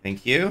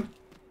 Thank you.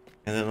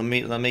 And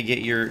then let me get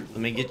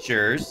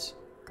yours.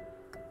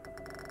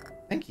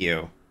 Thank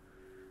you.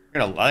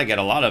 I got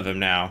a lot of them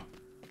now.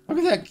 Look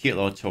at that cute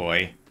little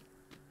toy.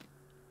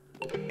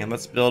 And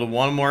let's build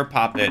one more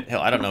poppet.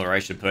 Hell, I don't know where I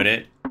should put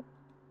it. Just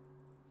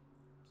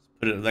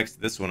put it next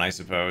to this one, I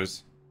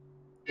suppose.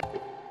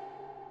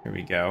 Here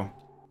we go.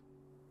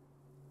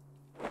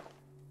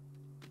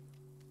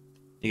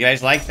 You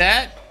guys like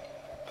that?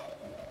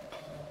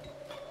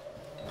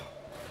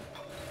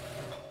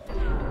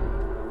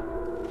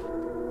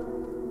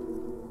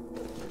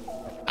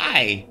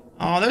 Hi.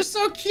 Oh, they're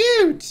so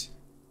cute.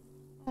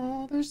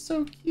 Oh, they're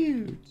so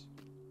cute.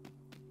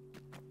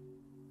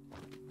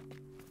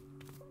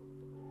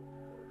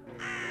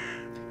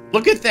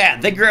 Look at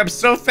that! They grew up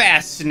so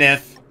fast,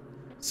 Sniff!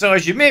 So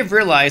as you may have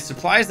realized,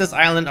 supplies on this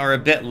island are a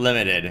bit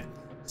limited.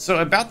 So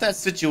about that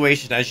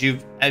situation, as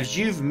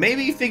you've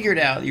maybe figured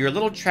out, you're a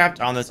little trapped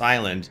on this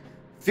island.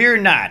 Fear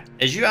not,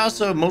 as you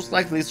also most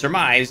likely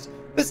surmised,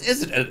 this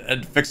isn't a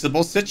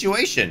fixable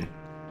situation.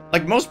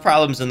 Like most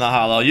problems in the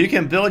Hollow, you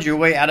can build your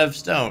way out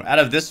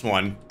of this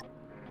one.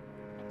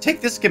 Take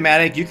this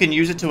schematic, you can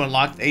use it to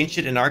unlock the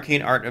ancient and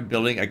arcane art of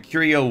building a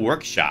curio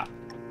workshop.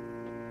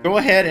 Go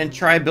ahead and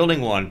try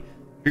building one.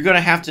 You're gonna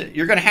have to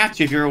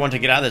if you ever want to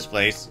get out of this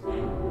place.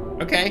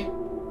 Okay.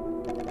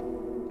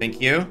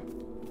 Thank you.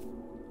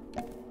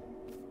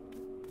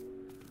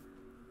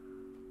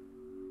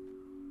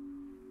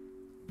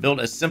 Build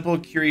a simple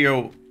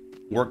curio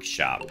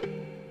workshop.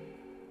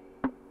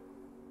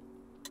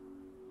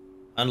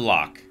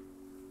 Unlock.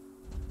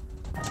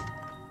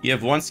 You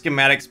have one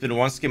schematic, spin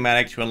one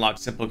schematic to unlock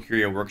simple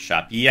curio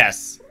workshop.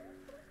 Yes.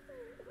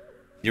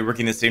 You're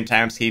working the same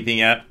time,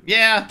 keeping up.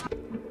 Yeah.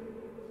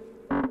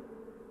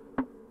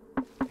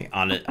 Hey,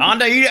 Anda,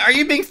 are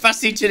you being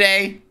fussy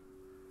today?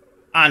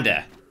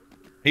 Anda,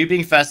 are you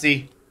being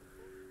fussy?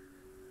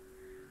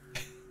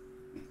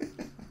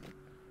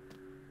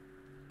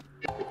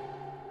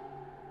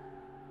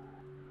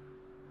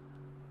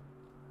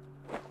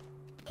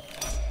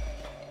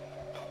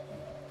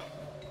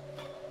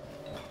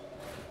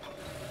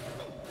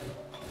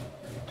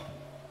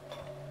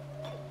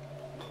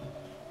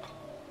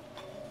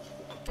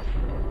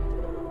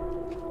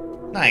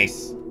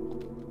 Nice.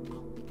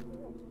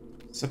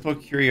 Simple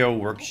Curio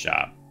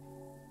Workshop.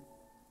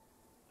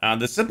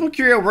 The Simple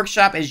Curio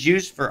Workshop is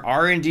used for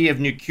R&D of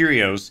new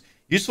curios,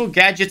 useful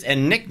gadgets,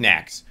 and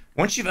knickknacks.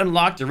 Once you've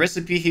unlocked a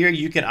recipe here,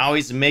 you can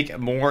always make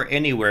more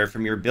anywhere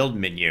from your build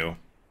menu.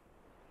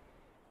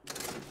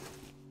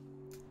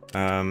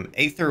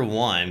 Aether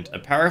Wand, a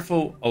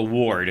powerful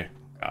award.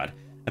 God.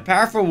 A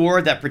powerful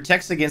ward that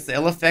protects against the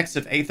ill effects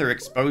of Aether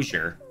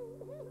exposure.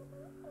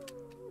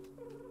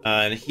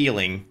 And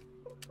healing.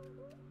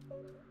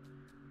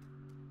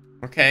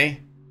 Okay.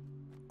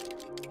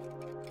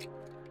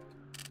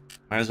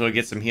 Might as well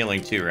get some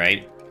healing too,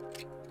 right?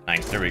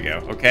 Nice, there we go.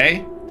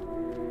 Okay.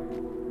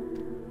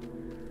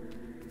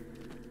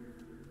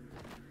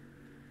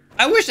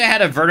 I wish I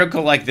had a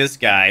vertical like this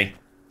guy.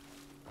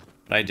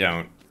 But I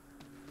don't.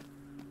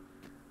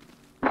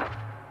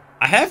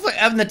 I have, like,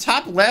 on the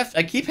top left,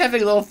 I keep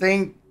having a little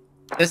thing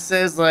that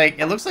says, like,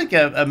 it looks like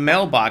a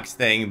mailbox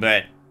thing,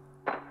 but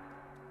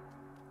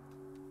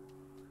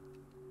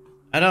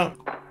I don't...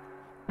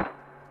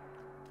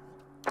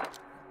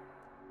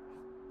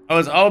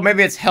 Oh,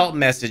 maybe it's help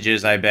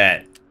messages, I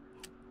bet.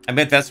 I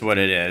bet that's what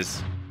it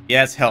is.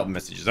 Yeah, it's help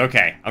messages.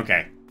 Okay,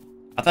 okay.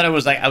 I thought it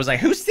was like, I was like,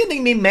 who's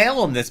sending me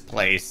mail in this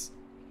place?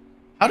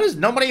 How does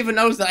nobody even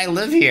knows that I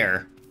live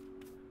here?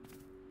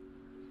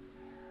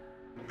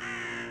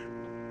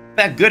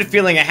 That good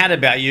feeling I had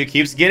about you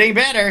keeps getting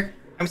better.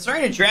 I'm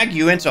sorry to drag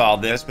you into all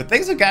this, but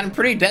things have gotten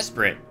pretty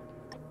desperate.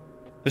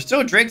 There's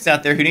still drakes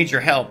out there who need your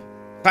help.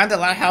 Find the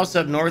lighthouse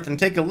up north and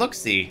take a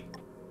look-see.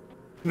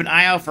 Keep an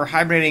eye out for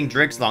hibernating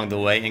drakes along the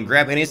way and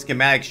grab any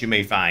schematics you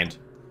may find.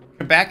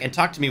 Come back and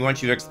talk to me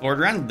once you've explored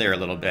around there a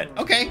little bit.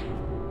 Okay.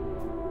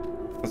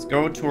 Let's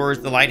go towards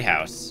the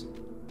lighthouse.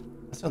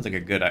 That sounds like a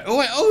good idea.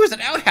 Oh, there's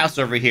an outhouse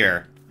over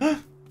here.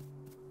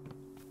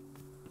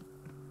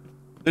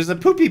 There's a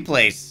poopy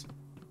place.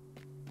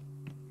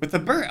 With a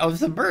bird. Oh,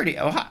 there's a birdie.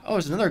 Oh,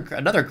 there's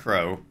another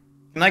crow.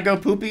 Can I go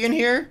poopy in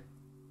here?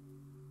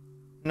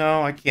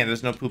 No, I can't.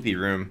 There's no poopy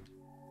room.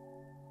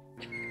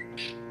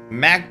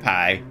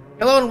 Magpie.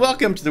 Hello and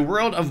welcome to the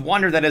world of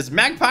wonder that is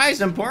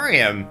Magpie's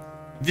Emporium.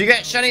 If you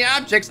got shiny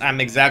objects, I'm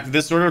exactly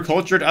the sort of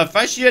cultured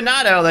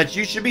aficionado that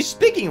you should be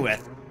speaking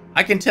with.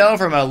 I can tell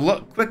from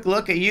a quick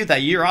look at you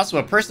that you're also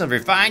a person of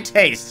refined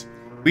taste.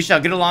 We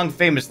shall get along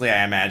famously,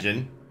 I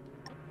imagine.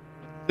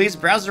 Please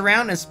browse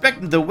around,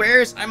 inspect the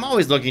wares. I'm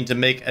always looking to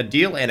make a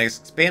deal and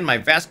expand my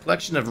vast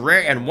collection of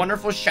rare and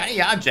wonderful shiny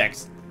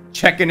objects.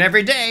 Check in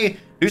every day.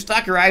 New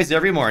stock arrives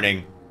every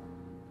morning.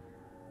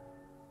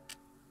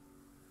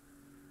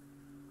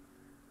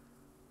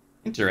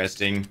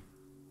 Interesting.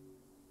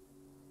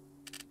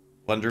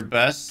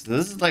 Blunderbuss.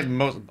 This is like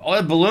most... all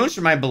the balloons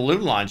from my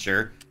balloon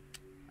launcher.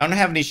 I don't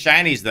have any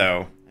shinies,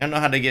 though. I don't know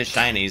how to get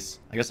shinies.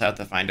 I guess I have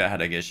to find out how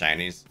to get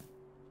shinies.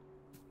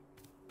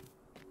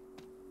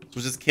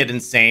 Was this kid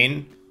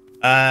insane?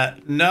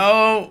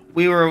 No.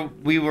 We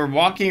were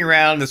walking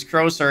around. This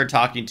crow started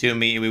talking to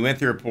me, and we went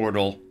through a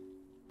portal,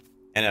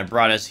 and it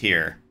brought us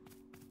here.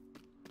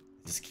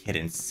 This kid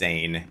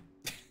insane.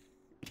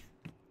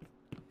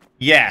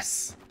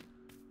 Yes.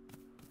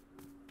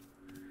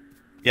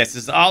 Yes,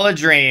 it's all a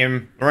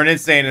dream. We're an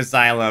insane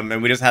asylum,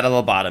 and we just had a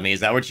lobotomy.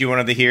 Is that what you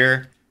wanted to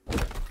hear?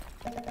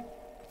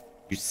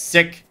 You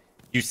sick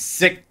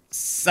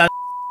son.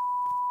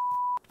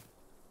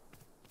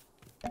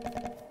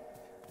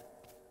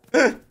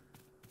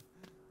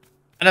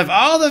 And of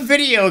all the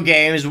video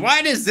games,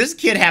 why does this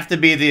kid have to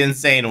be the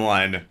insane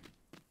one?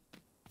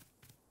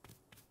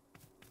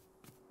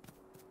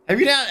 Have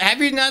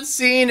you not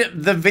seen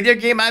the video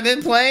game I've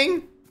been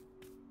playing?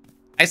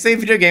 I say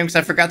video game because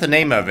I forgot the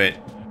name of it.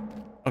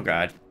 Oh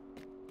god.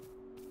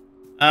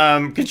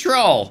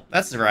 Control.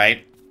 That's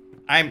right.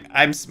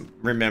 I'm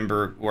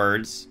remember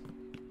words.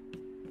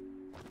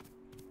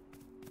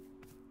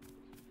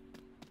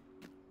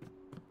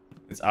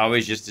 It's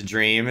always just a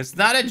dream. It's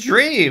not a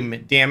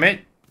dream, damn it.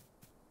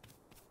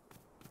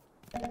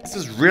 This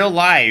is real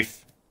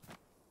life.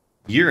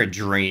 You're a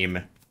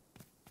dream.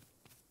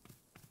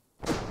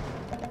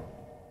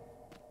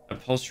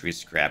 Upholstery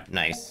scrap,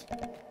 nice.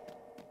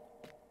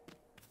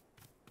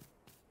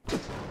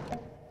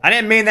 I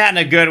didn't mean that in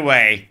a good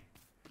way.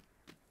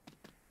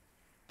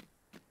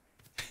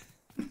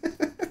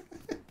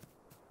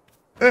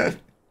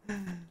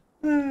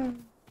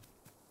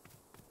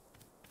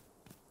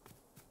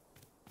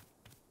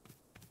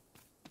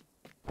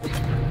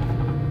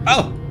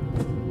 Oh!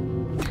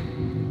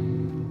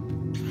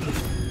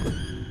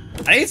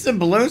 I need some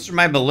balloons for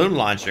my balloon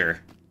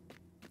launcher.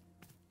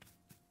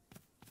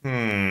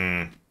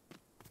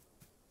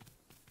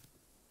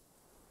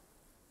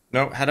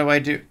 No, how do I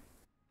do?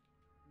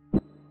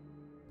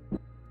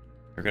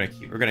 We're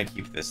gonna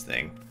keep this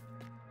thing.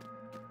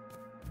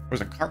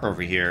 There's a car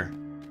over here.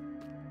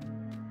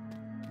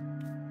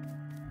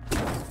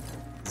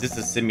 Is this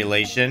a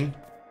simulation?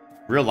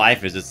 Real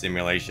life is a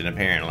simulation,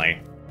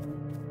 apparently.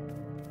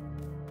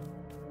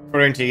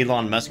 According to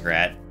Elon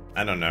Muskrat.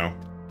 I don't know.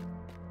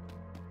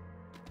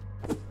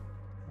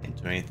 Can't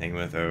do anything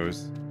with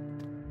those.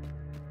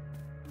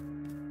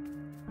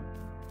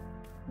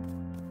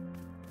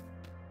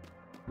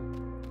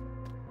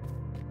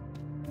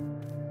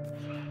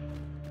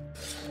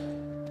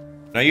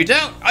 No, you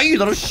don't! Oh, you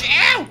little shit!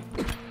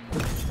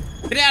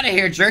 Get out of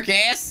here, jerk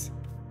ass!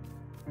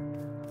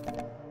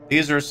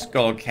 These are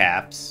skull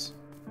caps.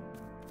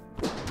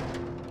 I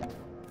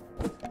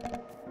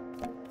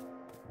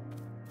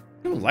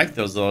don't like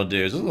those little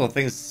dudes. Those little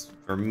things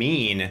are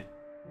mean.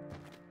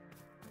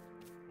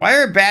 Why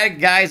are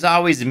bad guys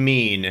always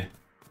mean?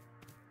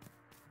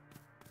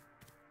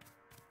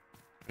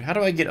 How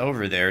do I get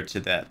over there to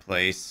that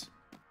place?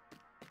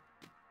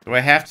 Do I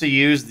have to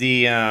use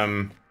the,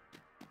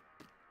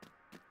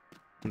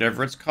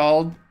 whatever it's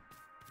called?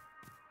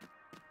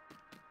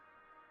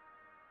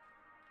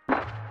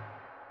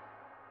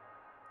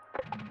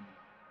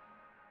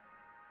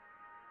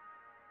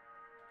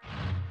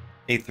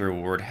 Eighth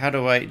reward. How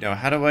do I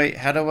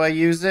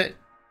use it?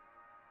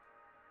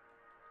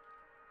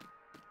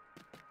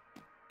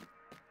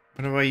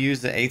 How do I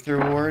use the eighth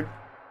reward?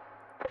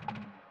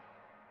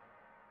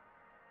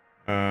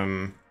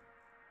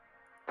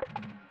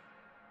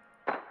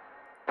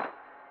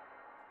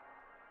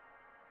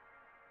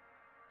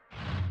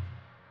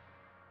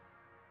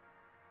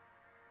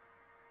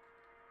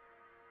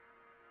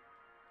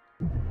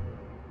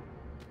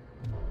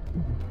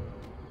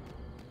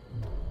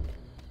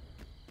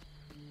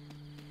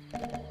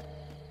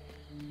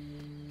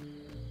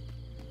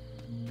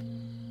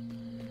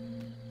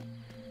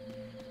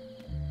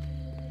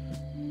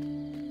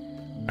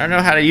 I don't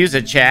know how to use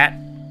it, chat.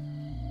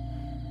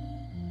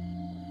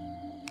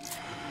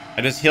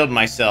 I just healed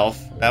myself.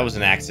 That was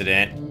an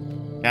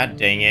accident. God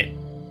dang it.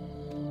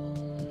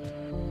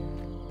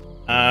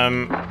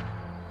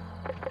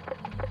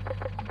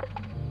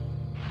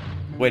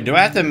 Wait, do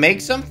I have to make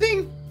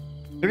something?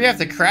 Maybe I have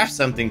to craft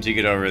something to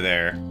get over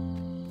there.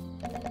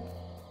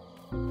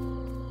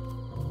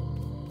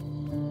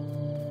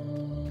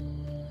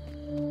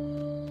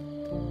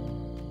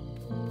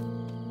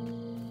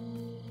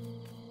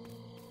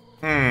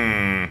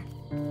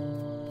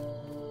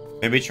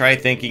 Maybe try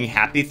thinking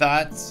happy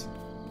thoughts?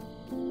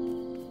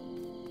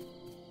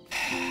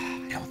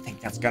 I don't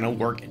think that's gonna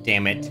work,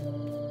 damn it.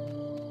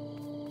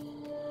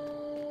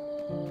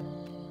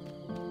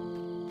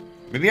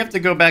 Maybe I have to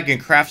go back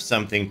and craft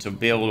something to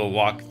be able to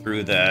walk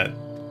through the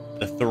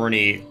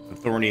thorny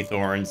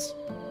thorns.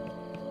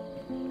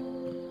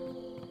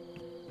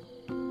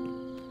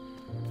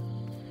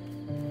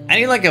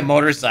 need like a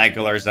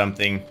motorcycle or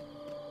something.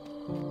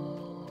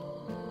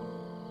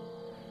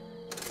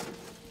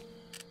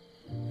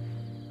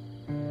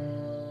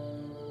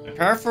 A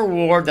powerful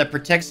ward that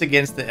protects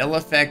against the ill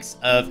effects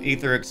of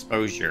ether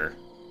exposure.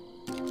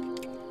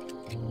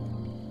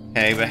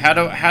 Okay, but how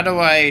do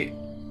I...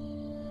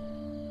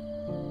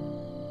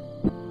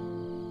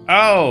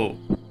 Oh!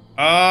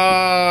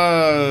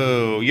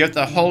 Oh! You have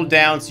to hold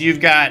down, so you've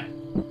got...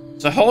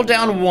 So hold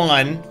down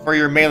 1 for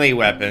your melee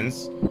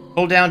weapons.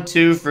 Hold down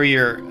 2 for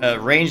your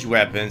ranged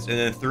weapons, and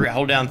then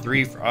hold down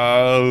 3 for...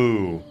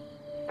 Oh!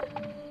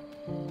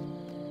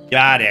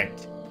 Got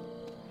it.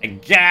 I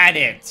got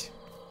it!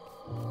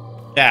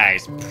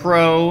 Guys,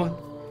 pro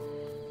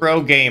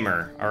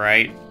gamer,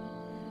 alright?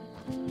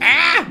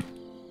 Ah!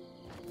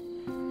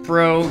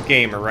 Pro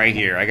gamer right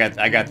here. I got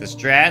the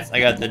strats, I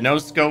got the no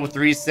scope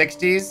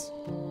 360s.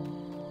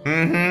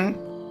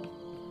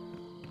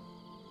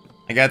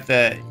 I got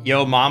the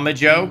yo mama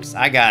jokes.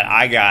 I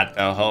got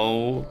the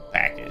whole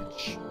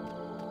package.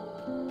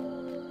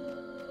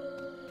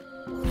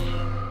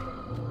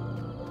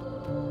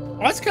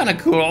 Well, that's kind of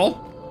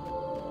cool.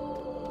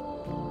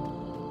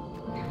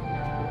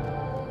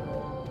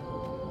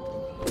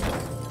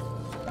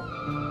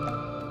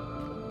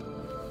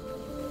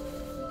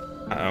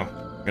 Uh-oh.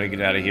 I'm gonna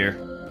get out of here.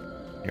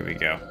 Here we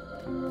go.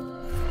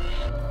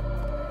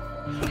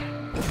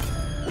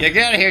 Yeah,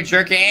 get out of here,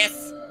 jerk ass!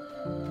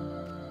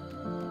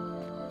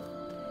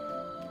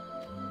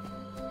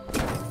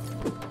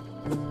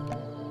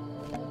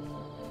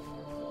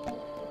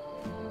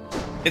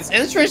 It's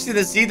interesting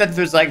to see that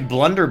there's like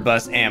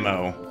blunderbuss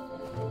ammo.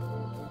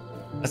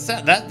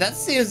 That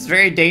seems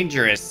very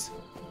dangerous.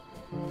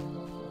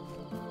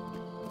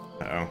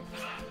 Uh-oh.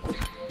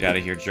 Get out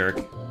of here, jerk.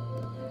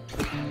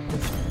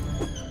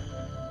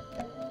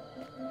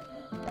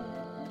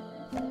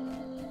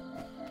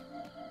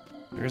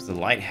 There's the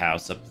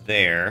lighthouse up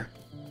there.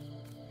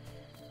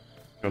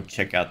 Go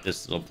check out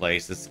this little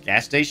place. This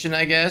gas station,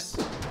 I guess?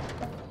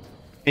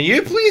 Can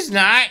you please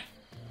not?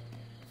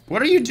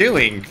 What are you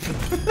doing?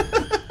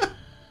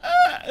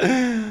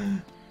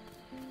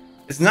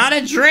 It's not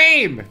a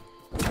dream!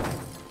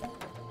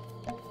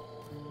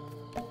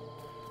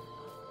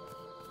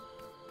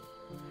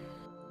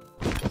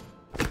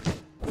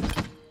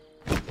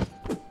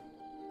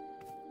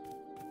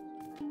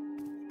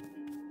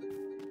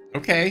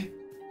 Okay.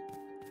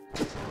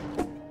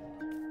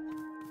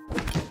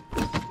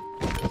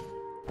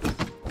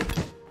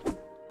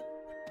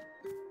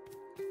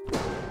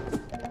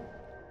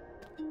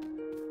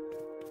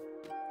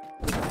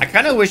 I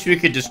kind of wish we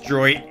could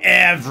destroy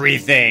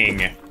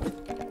everything.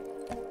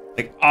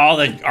 Like all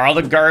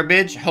the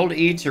garbage. Hold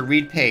E to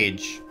read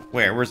page.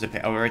 Where's the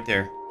page? Oh, right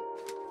there.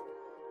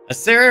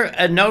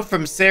 A note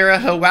from Sarah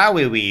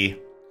Hawaii.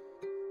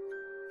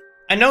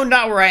 I know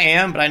not where I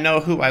am, but I know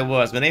who I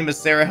was. My name is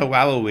Sarah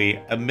Hawaii,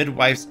 a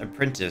midwife's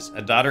apprentice,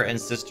 a daughter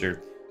and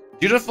sister.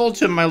 Dutiful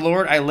to my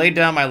lord, I lay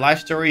down my life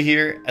story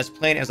here as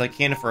plain as I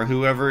can for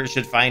whoever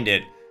should find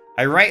it.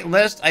 I write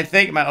lest I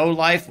think my own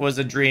life was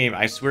a dream.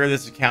 I swear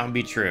this account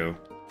be true.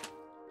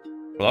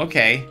 Well,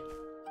 okay.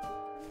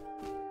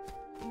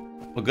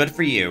 Well, good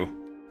for you.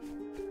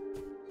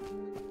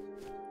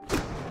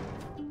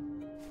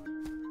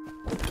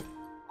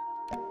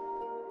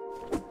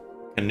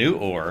 Canoe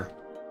ore.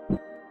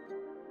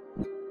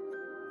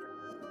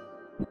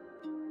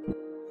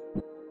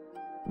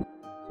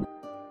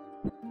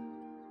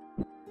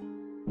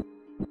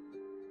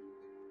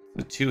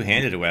 A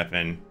two-handed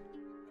weapon.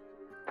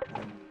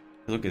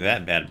 Look at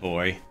that bad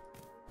boy.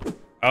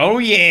 Oh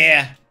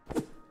yeah!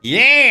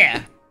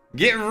 Yeah!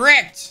 Get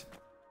wrecked!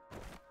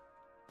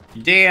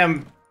 You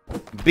damn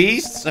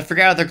beasts. I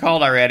forgot what they're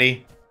called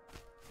already.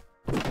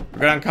 We're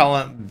gonna call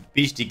them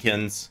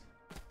Beastiekins.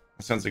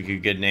 That sounds like a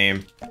good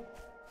name. I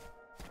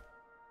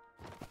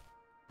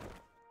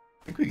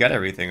think we got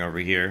everything over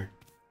here.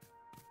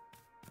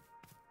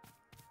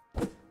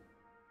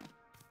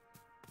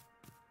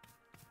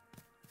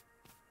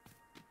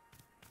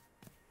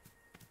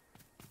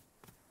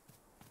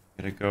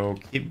 Gotta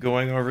keep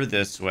going over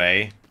this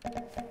way.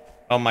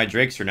 Oh, my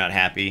drakes are not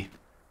happy.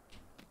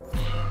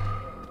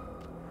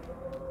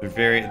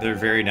 They're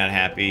very not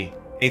happy.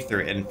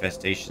 Aether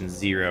infestation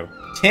 0.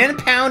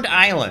 10-pound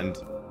island.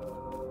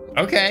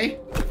 Okay.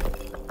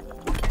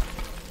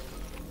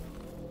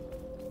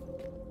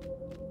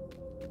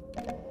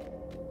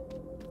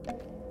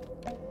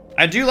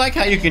 I do like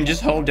how you can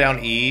just hold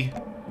down E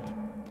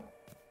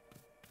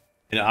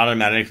and it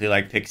automatically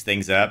like picks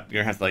things up. You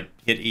don't have to like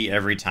hit E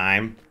every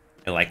time.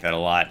 I like that a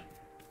lot.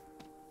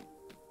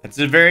 It's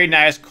a very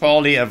nice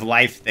quality of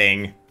life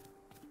thing.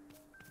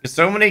 There's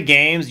so many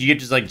games you get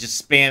to like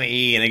just spam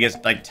E and it gets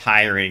like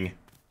tiring.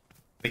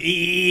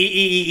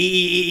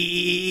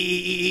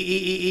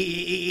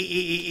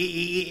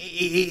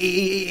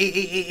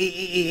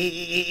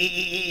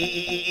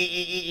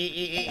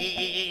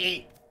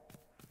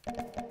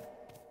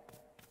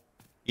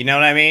 You know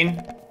what I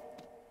mean?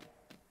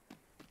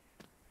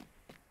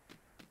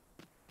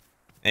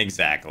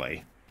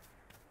 Exactly.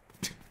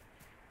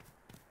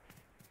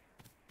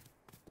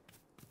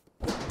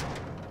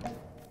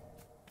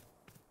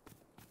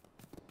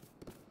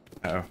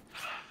 Oh.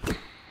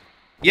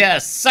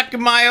 Yes, suck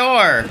my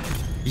ore!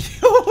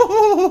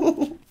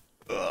 Oh,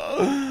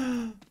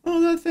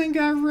 that thing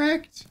got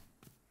wrecked.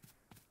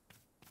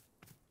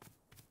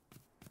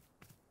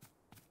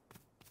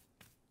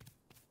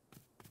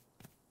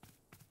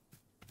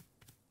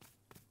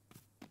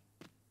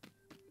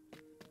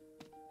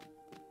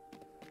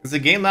 Is the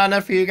game loud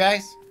enough for you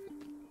guys?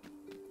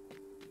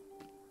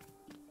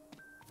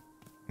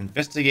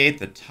 Investigate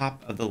the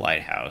top of the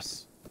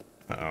lighthouse.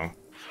 Uh-oh.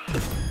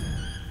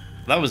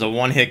 That was a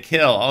one-hit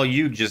kill. Oh,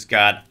 you just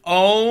got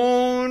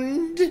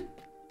owned.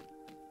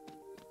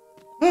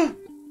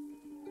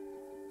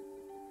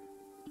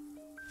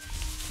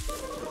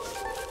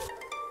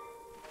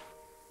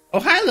 Oh,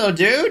 hi, little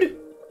dude.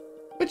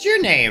 What's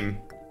your name?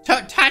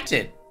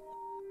 Tatted.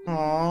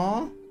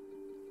 Aww.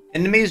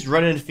 Enemies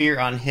run in fear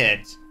on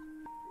hit.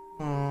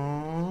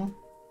 Aww.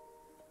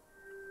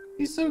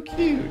 He's so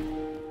cute.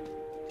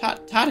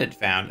 Tatted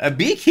found. A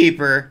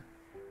beekeeper.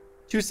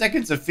 2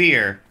 seconds of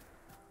fear.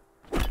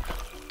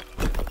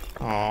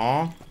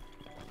 Aww.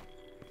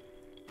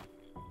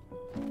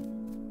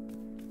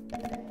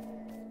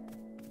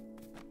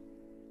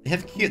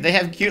 They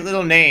have cute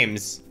little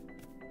names.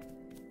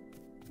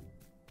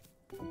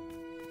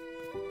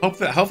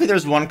 Hopefully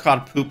there's one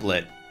called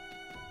Pooplet.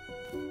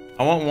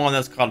 I want one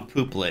that's called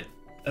Pooplet.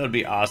 That would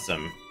be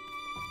awesome.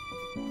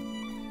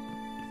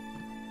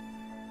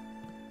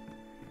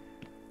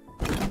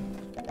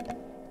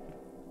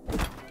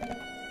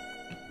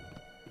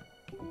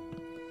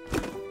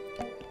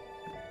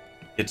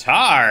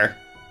 Guitar?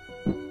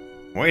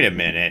 Wait a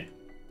minute.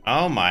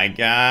 Oh my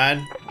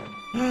god.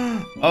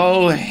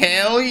 Oh,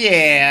 hell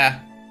yeah.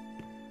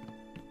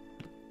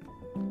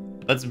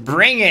 Let's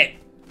bring it.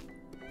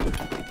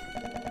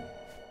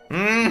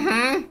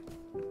 Mm-hmm.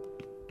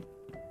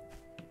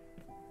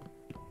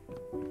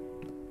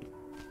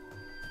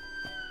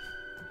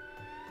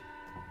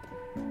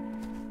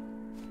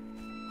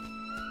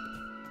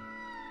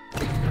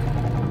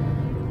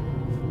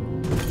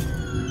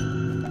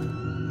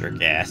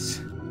 Jerk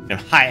ass. I'm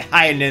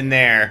hiding in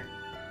there.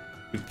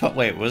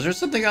 Wait, was there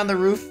something on the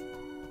roof?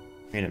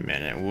 Wait a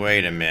minute,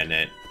 wait a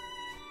minute.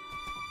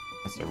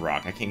 That's a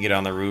rock. I can't get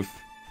on the roof.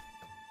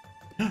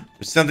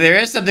 There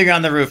is something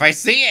on the roof. I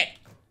see it.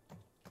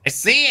 I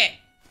see it.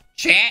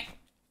 Chat.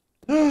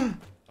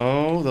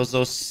 Oh,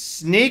 those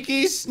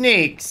sneaky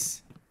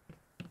sneaks.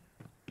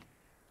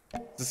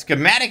 It's a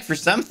schematic for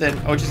something.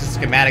 Oh, just a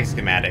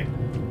schematic.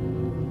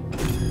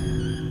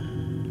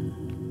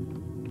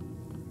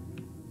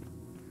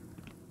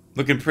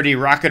 Looking pretty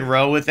rock and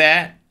roll with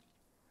that.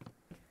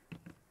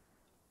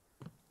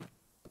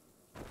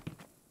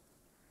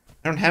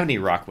 I don't have any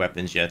rock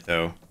weapons yet,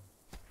 though.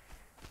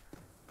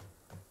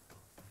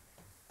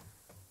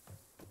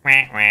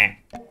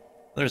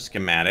 There's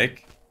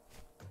schematic.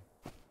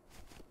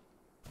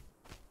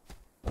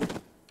 A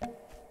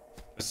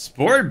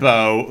sport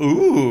bow.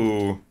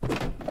 Ooh.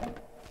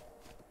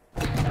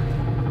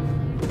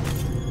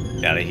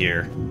 Get out of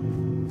here.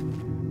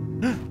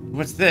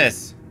 What's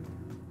this?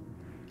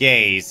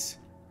 Gaze.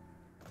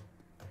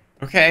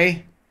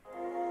 Okay.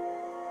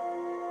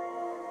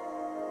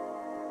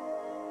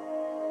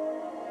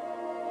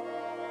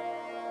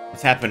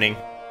 What's happening?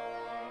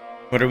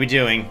 What are we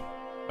doing?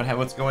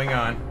 What's going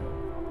on?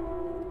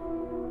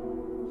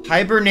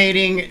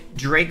 Hibernating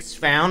Drakes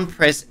found.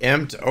 Press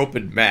M to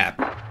open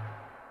map.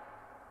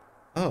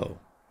 Oh.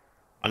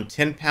 On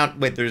 10-pound...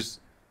 Wait,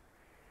 there's...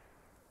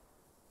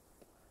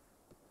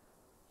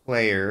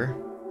 Player.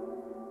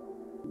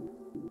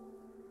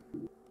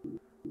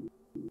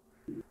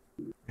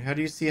 How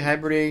do you see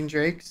hibernating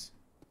drakes?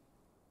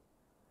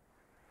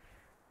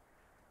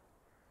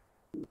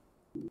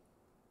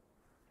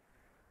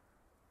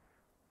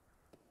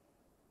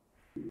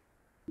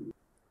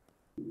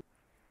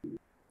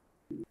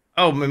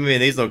 Oh, maybe in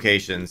these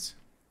locations.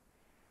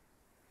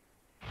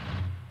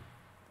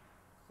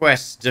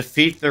 Quest,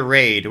 defeat the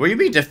raid. What do you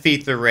mean,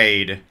 defeat the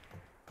raid?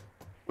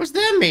 What's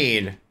that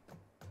mean?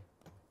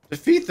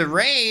 Defeat the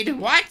raid?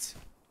 What?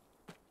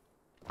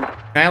 Can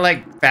I,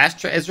 like,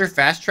 is there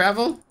fast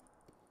travel?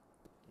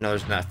 No,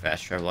 there's not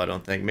fast travel, I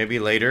don't think. Maybe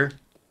later.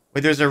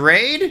 Wait, there's a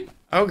raid?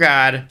 Oh,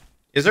 God.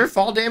 Is there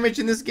fall damage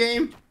in this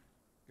game?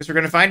 Guess we're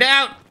gonna find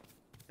out.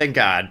 Thank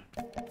God.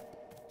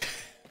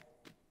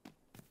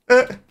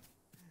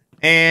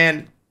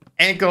 And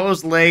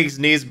ankles, legs,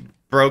 knees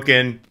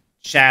broken,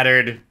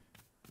 shattered.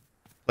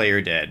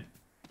 Player dead.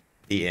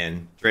 The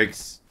end.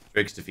 Drake's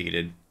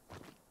defeated.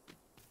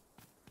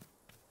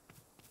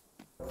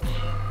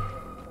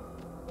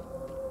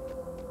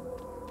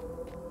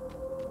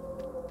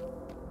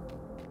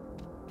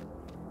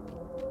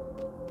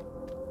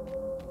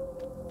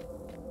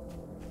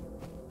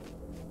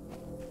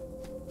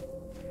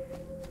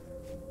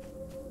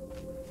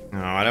 Oh,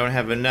 I don't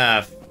have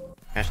enough.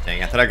 Gosh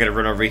dang, I thought I could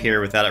run over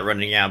here without it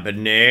running out, but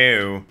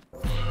no.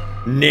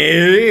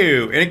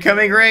 No!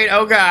 Incoming raid!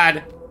 Oh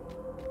god!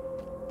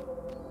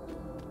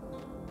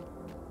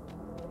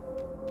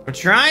 I'm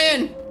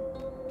trying!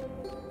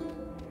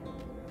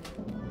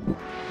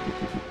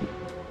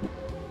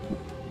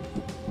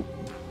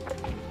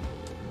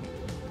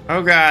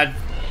 Oh god.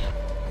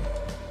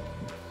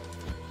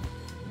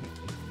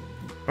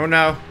 Oh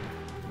no.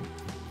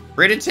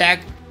 Great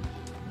attack.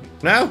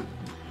 No.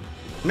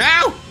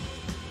 No!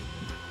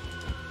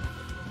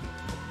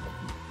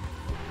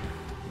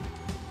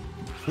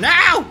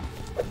 No!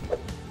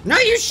 No,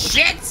 you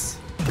shits!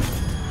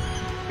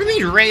 What do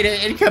you mean raid an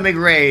incoming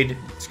raid?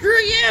 Screw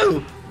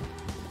you!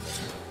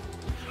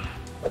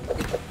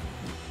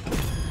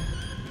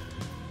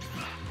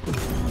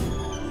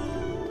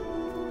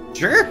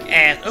 Jerk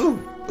ass. Ooh,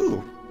 ooh.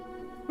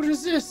 What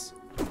is this?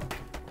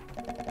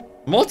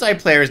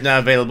 Multiplayer is now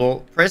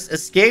available. Press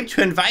escape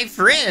to invite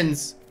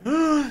friends.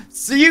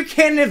 So you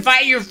can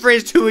invite your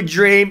friends to a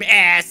dream,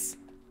 ass.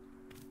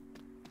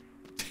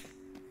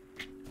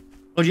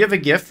 Oh, do you have a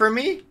gift for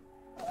me?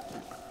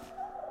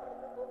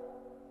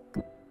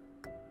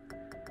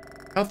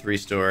 Health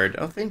restored.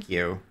 Oh, thank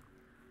you.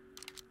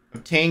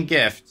 Obtain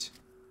gift.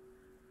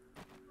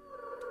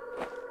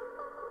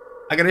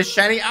 I got a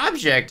shiny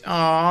object.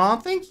 Aw,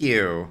 thank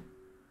you.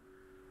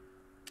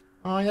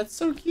 Oh, that's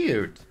so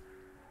cute.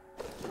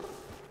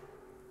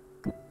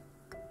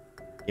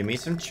 Give me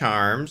some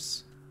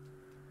charms.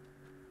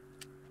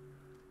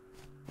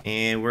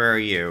 And where are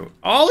you?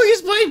 Oh,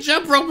 he's playing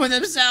jump rope with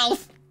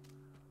himself.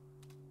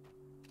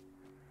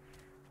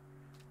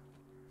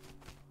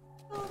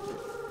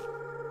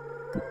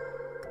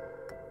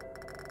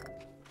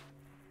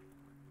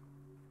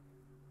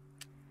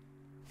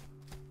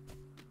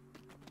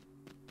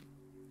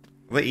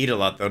 They eat a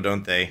lot though,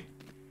 don't they?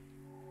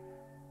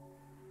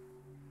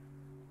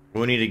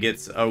 We need to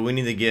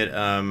get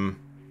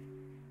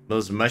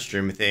those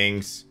mushroom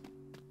things.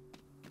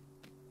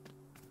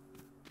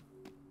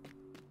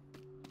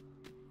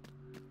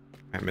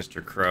 Alright,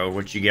 Mr. Crow,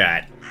 what you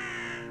got?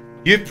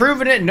 You've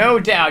proven it, no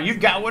doubt.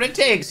 You've got what it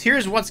takes.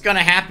 Here's what's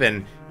gonna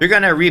happen. You're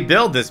gonna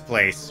rebuild this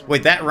place.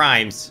 Wait, that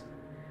rhymes.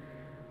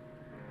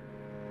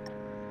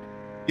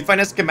 You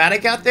find a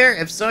schematic out there?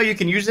 If so, you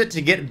can use it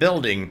to get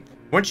building.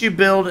 Once you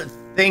build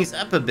things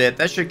up a bit,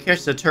 that should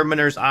catch the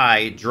Terminator's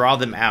eye, draw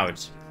them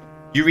out.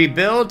 You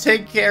rebuild,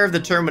 take care of the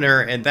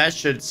Terminator, and that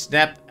should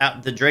snap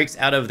out the Drakes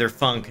out of their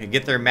funk and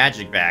get their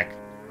magic back.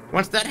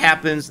 Once that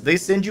happens, they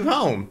send you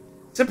home.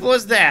 Simple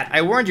as that.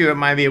 I warned you it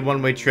might be a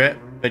one-way trip,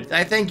 but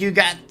I think you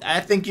got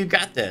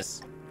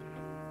this.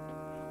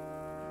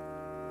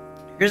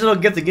 Here's a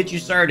little gift to get you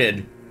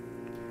started.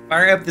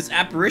 Fire up this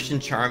apparition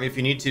charm if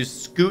you need to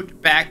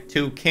scoot back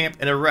to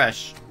camp in a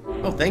rush.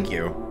 Oh, thank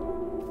you.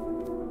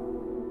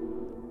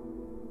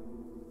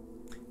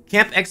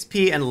 Camp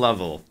XP and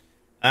level.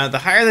 The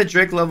higher the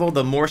Drake level,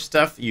 the more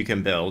stuff you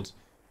can build.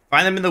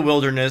 Find them in the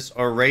wilderness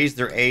or raise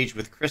their age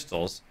with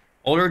crystals.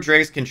 Older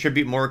Drakes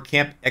contribute more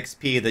camp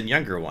XP than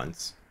younger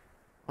ones.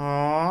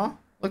 Aww,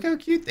 look how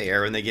cute they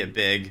are when they get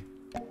big.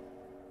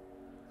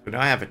 So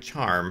now I have a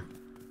charm.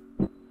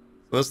 So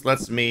this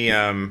lets me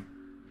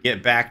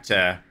get back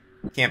to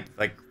camp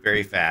like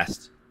very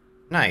fast.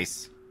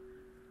 Nice.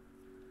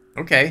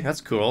 Okay,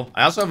 that's cool.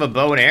 I also have a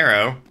bow and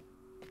arrow.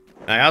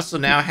 I also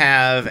now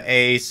have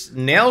a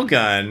nail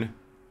gun.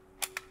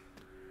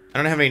 I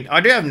don't have any. Oh,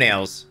 I do have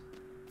nails.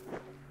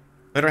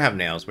 I don't have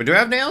nails. Wait, do I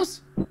have nails?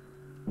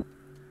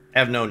 I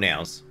have no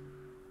nails.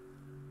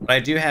 But I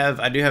do have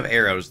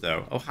arrows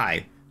though. Oh,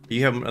 hi.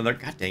 You have another.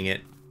 God dang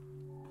it.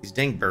 These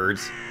dang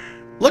birds.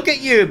 Look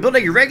at you,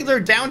 building a regular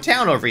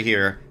downtown over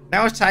here.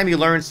 Now it's time you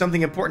learn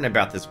something important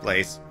about this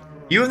place.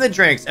 You and the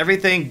drinks,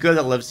 everything good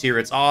that lives here,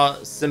 it's all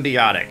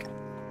symbiotic.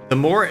 The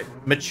more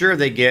mature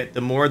they get,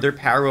 the more their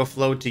power will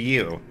flow to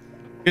you.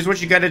 Here's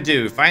what you gotta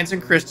do. Find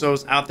some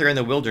crystals out there in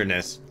the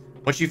wilderness.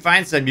 Once you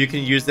find some, you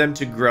can use them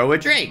to grow a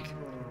drake.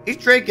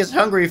 Each drake is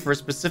hungry for a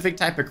specific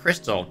type of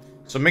crystal,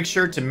 so make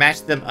sure to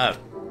match them up.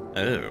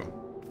 Oh.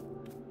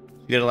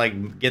 You gotta,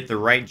 like, get the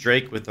right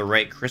drake with the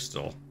right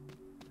crystal.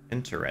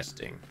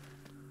 Interesting.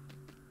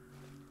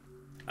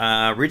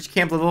 Reach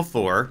camp level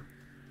 4.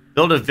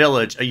 Build a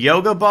village, a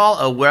yoga ball,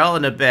 a well,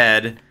 and a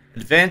bed.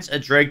 Advance a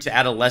drake to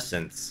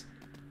adolescence.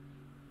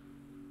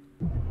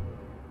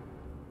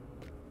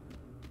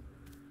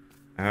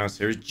 Oh,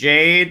 so there's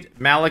Jade,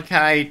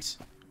 Malachite,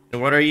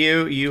 and what are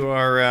you? You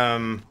are,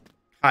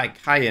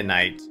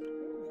 Kyanite.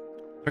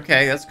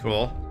 Okay, that's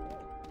cool.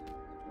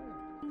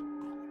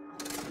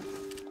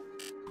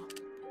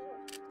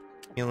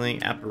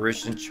 Healing,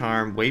 Apparition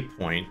Charm,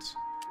 Waypoint,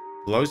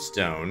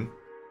 Glowstone,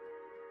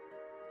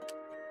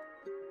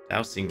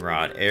 Dowsing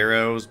Rod,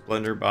 Arrows,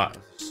 Blunderbox.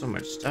 There's so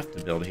much stuff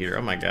to build here,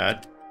 oh my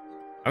god.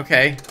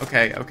 Okay.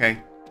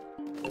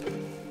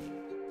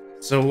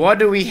 So what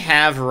do we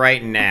have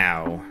right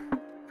now?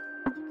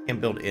 Can't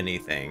build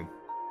anything.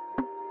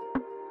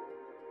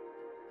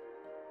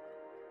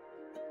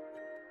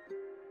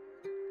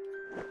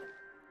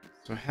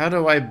 So how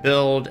do I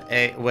build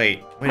a...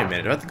 Wait a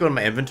minute. Do I have to go to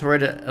my inventory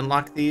to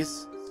unlock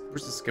these?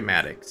 Where's the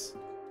schematics?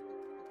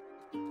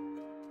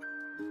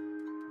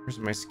 Where's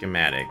my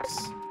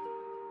schematics?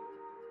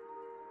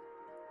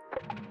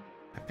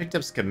 I picked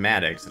up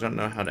schematics. I don't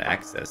know how to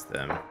access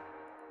them.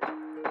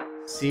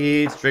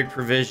 Seeds, drink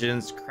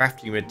provisions,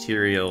 crafting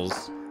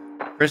materials,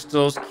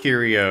 crystals,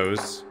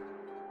 curios.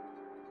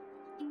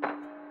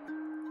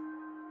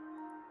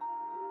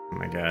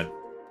 god.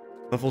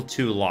 Level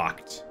 2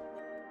 locked.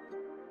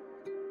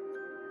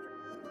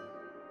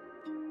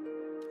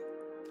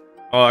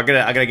 Oh, I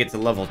gotta get to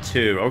level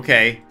 2.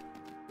 Okay.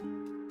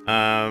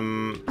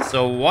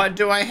 So what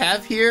do I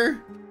have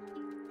here?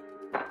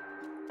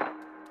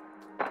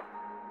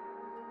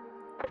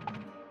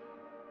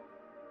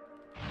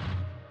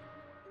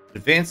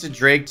 Advance a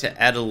Drake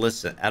to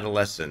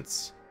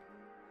adolescence.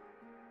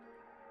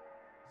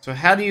 So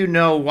how do you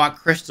know what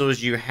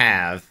crystals you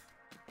have?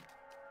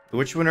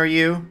 Which one are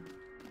you?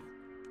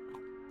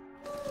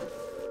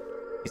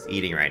 He's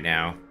eating right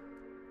now.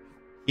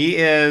 He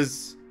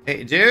is...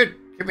 Hey, dude,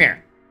 come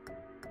here.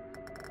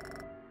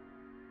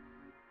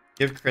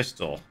 Give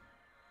crystal.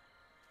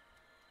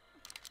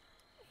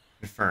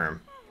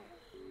 Confirm.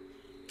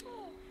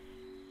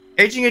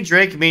 Aging a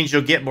Drake means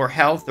you'll get more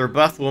health, their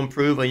buff will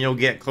improve, and you'll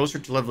get closer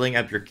to leveling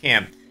up your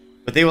camp.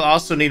 But they will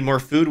also need more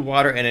food,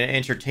 water, and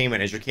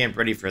entertainment. Is your camp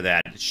ready for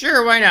that?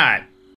 Sure, why not?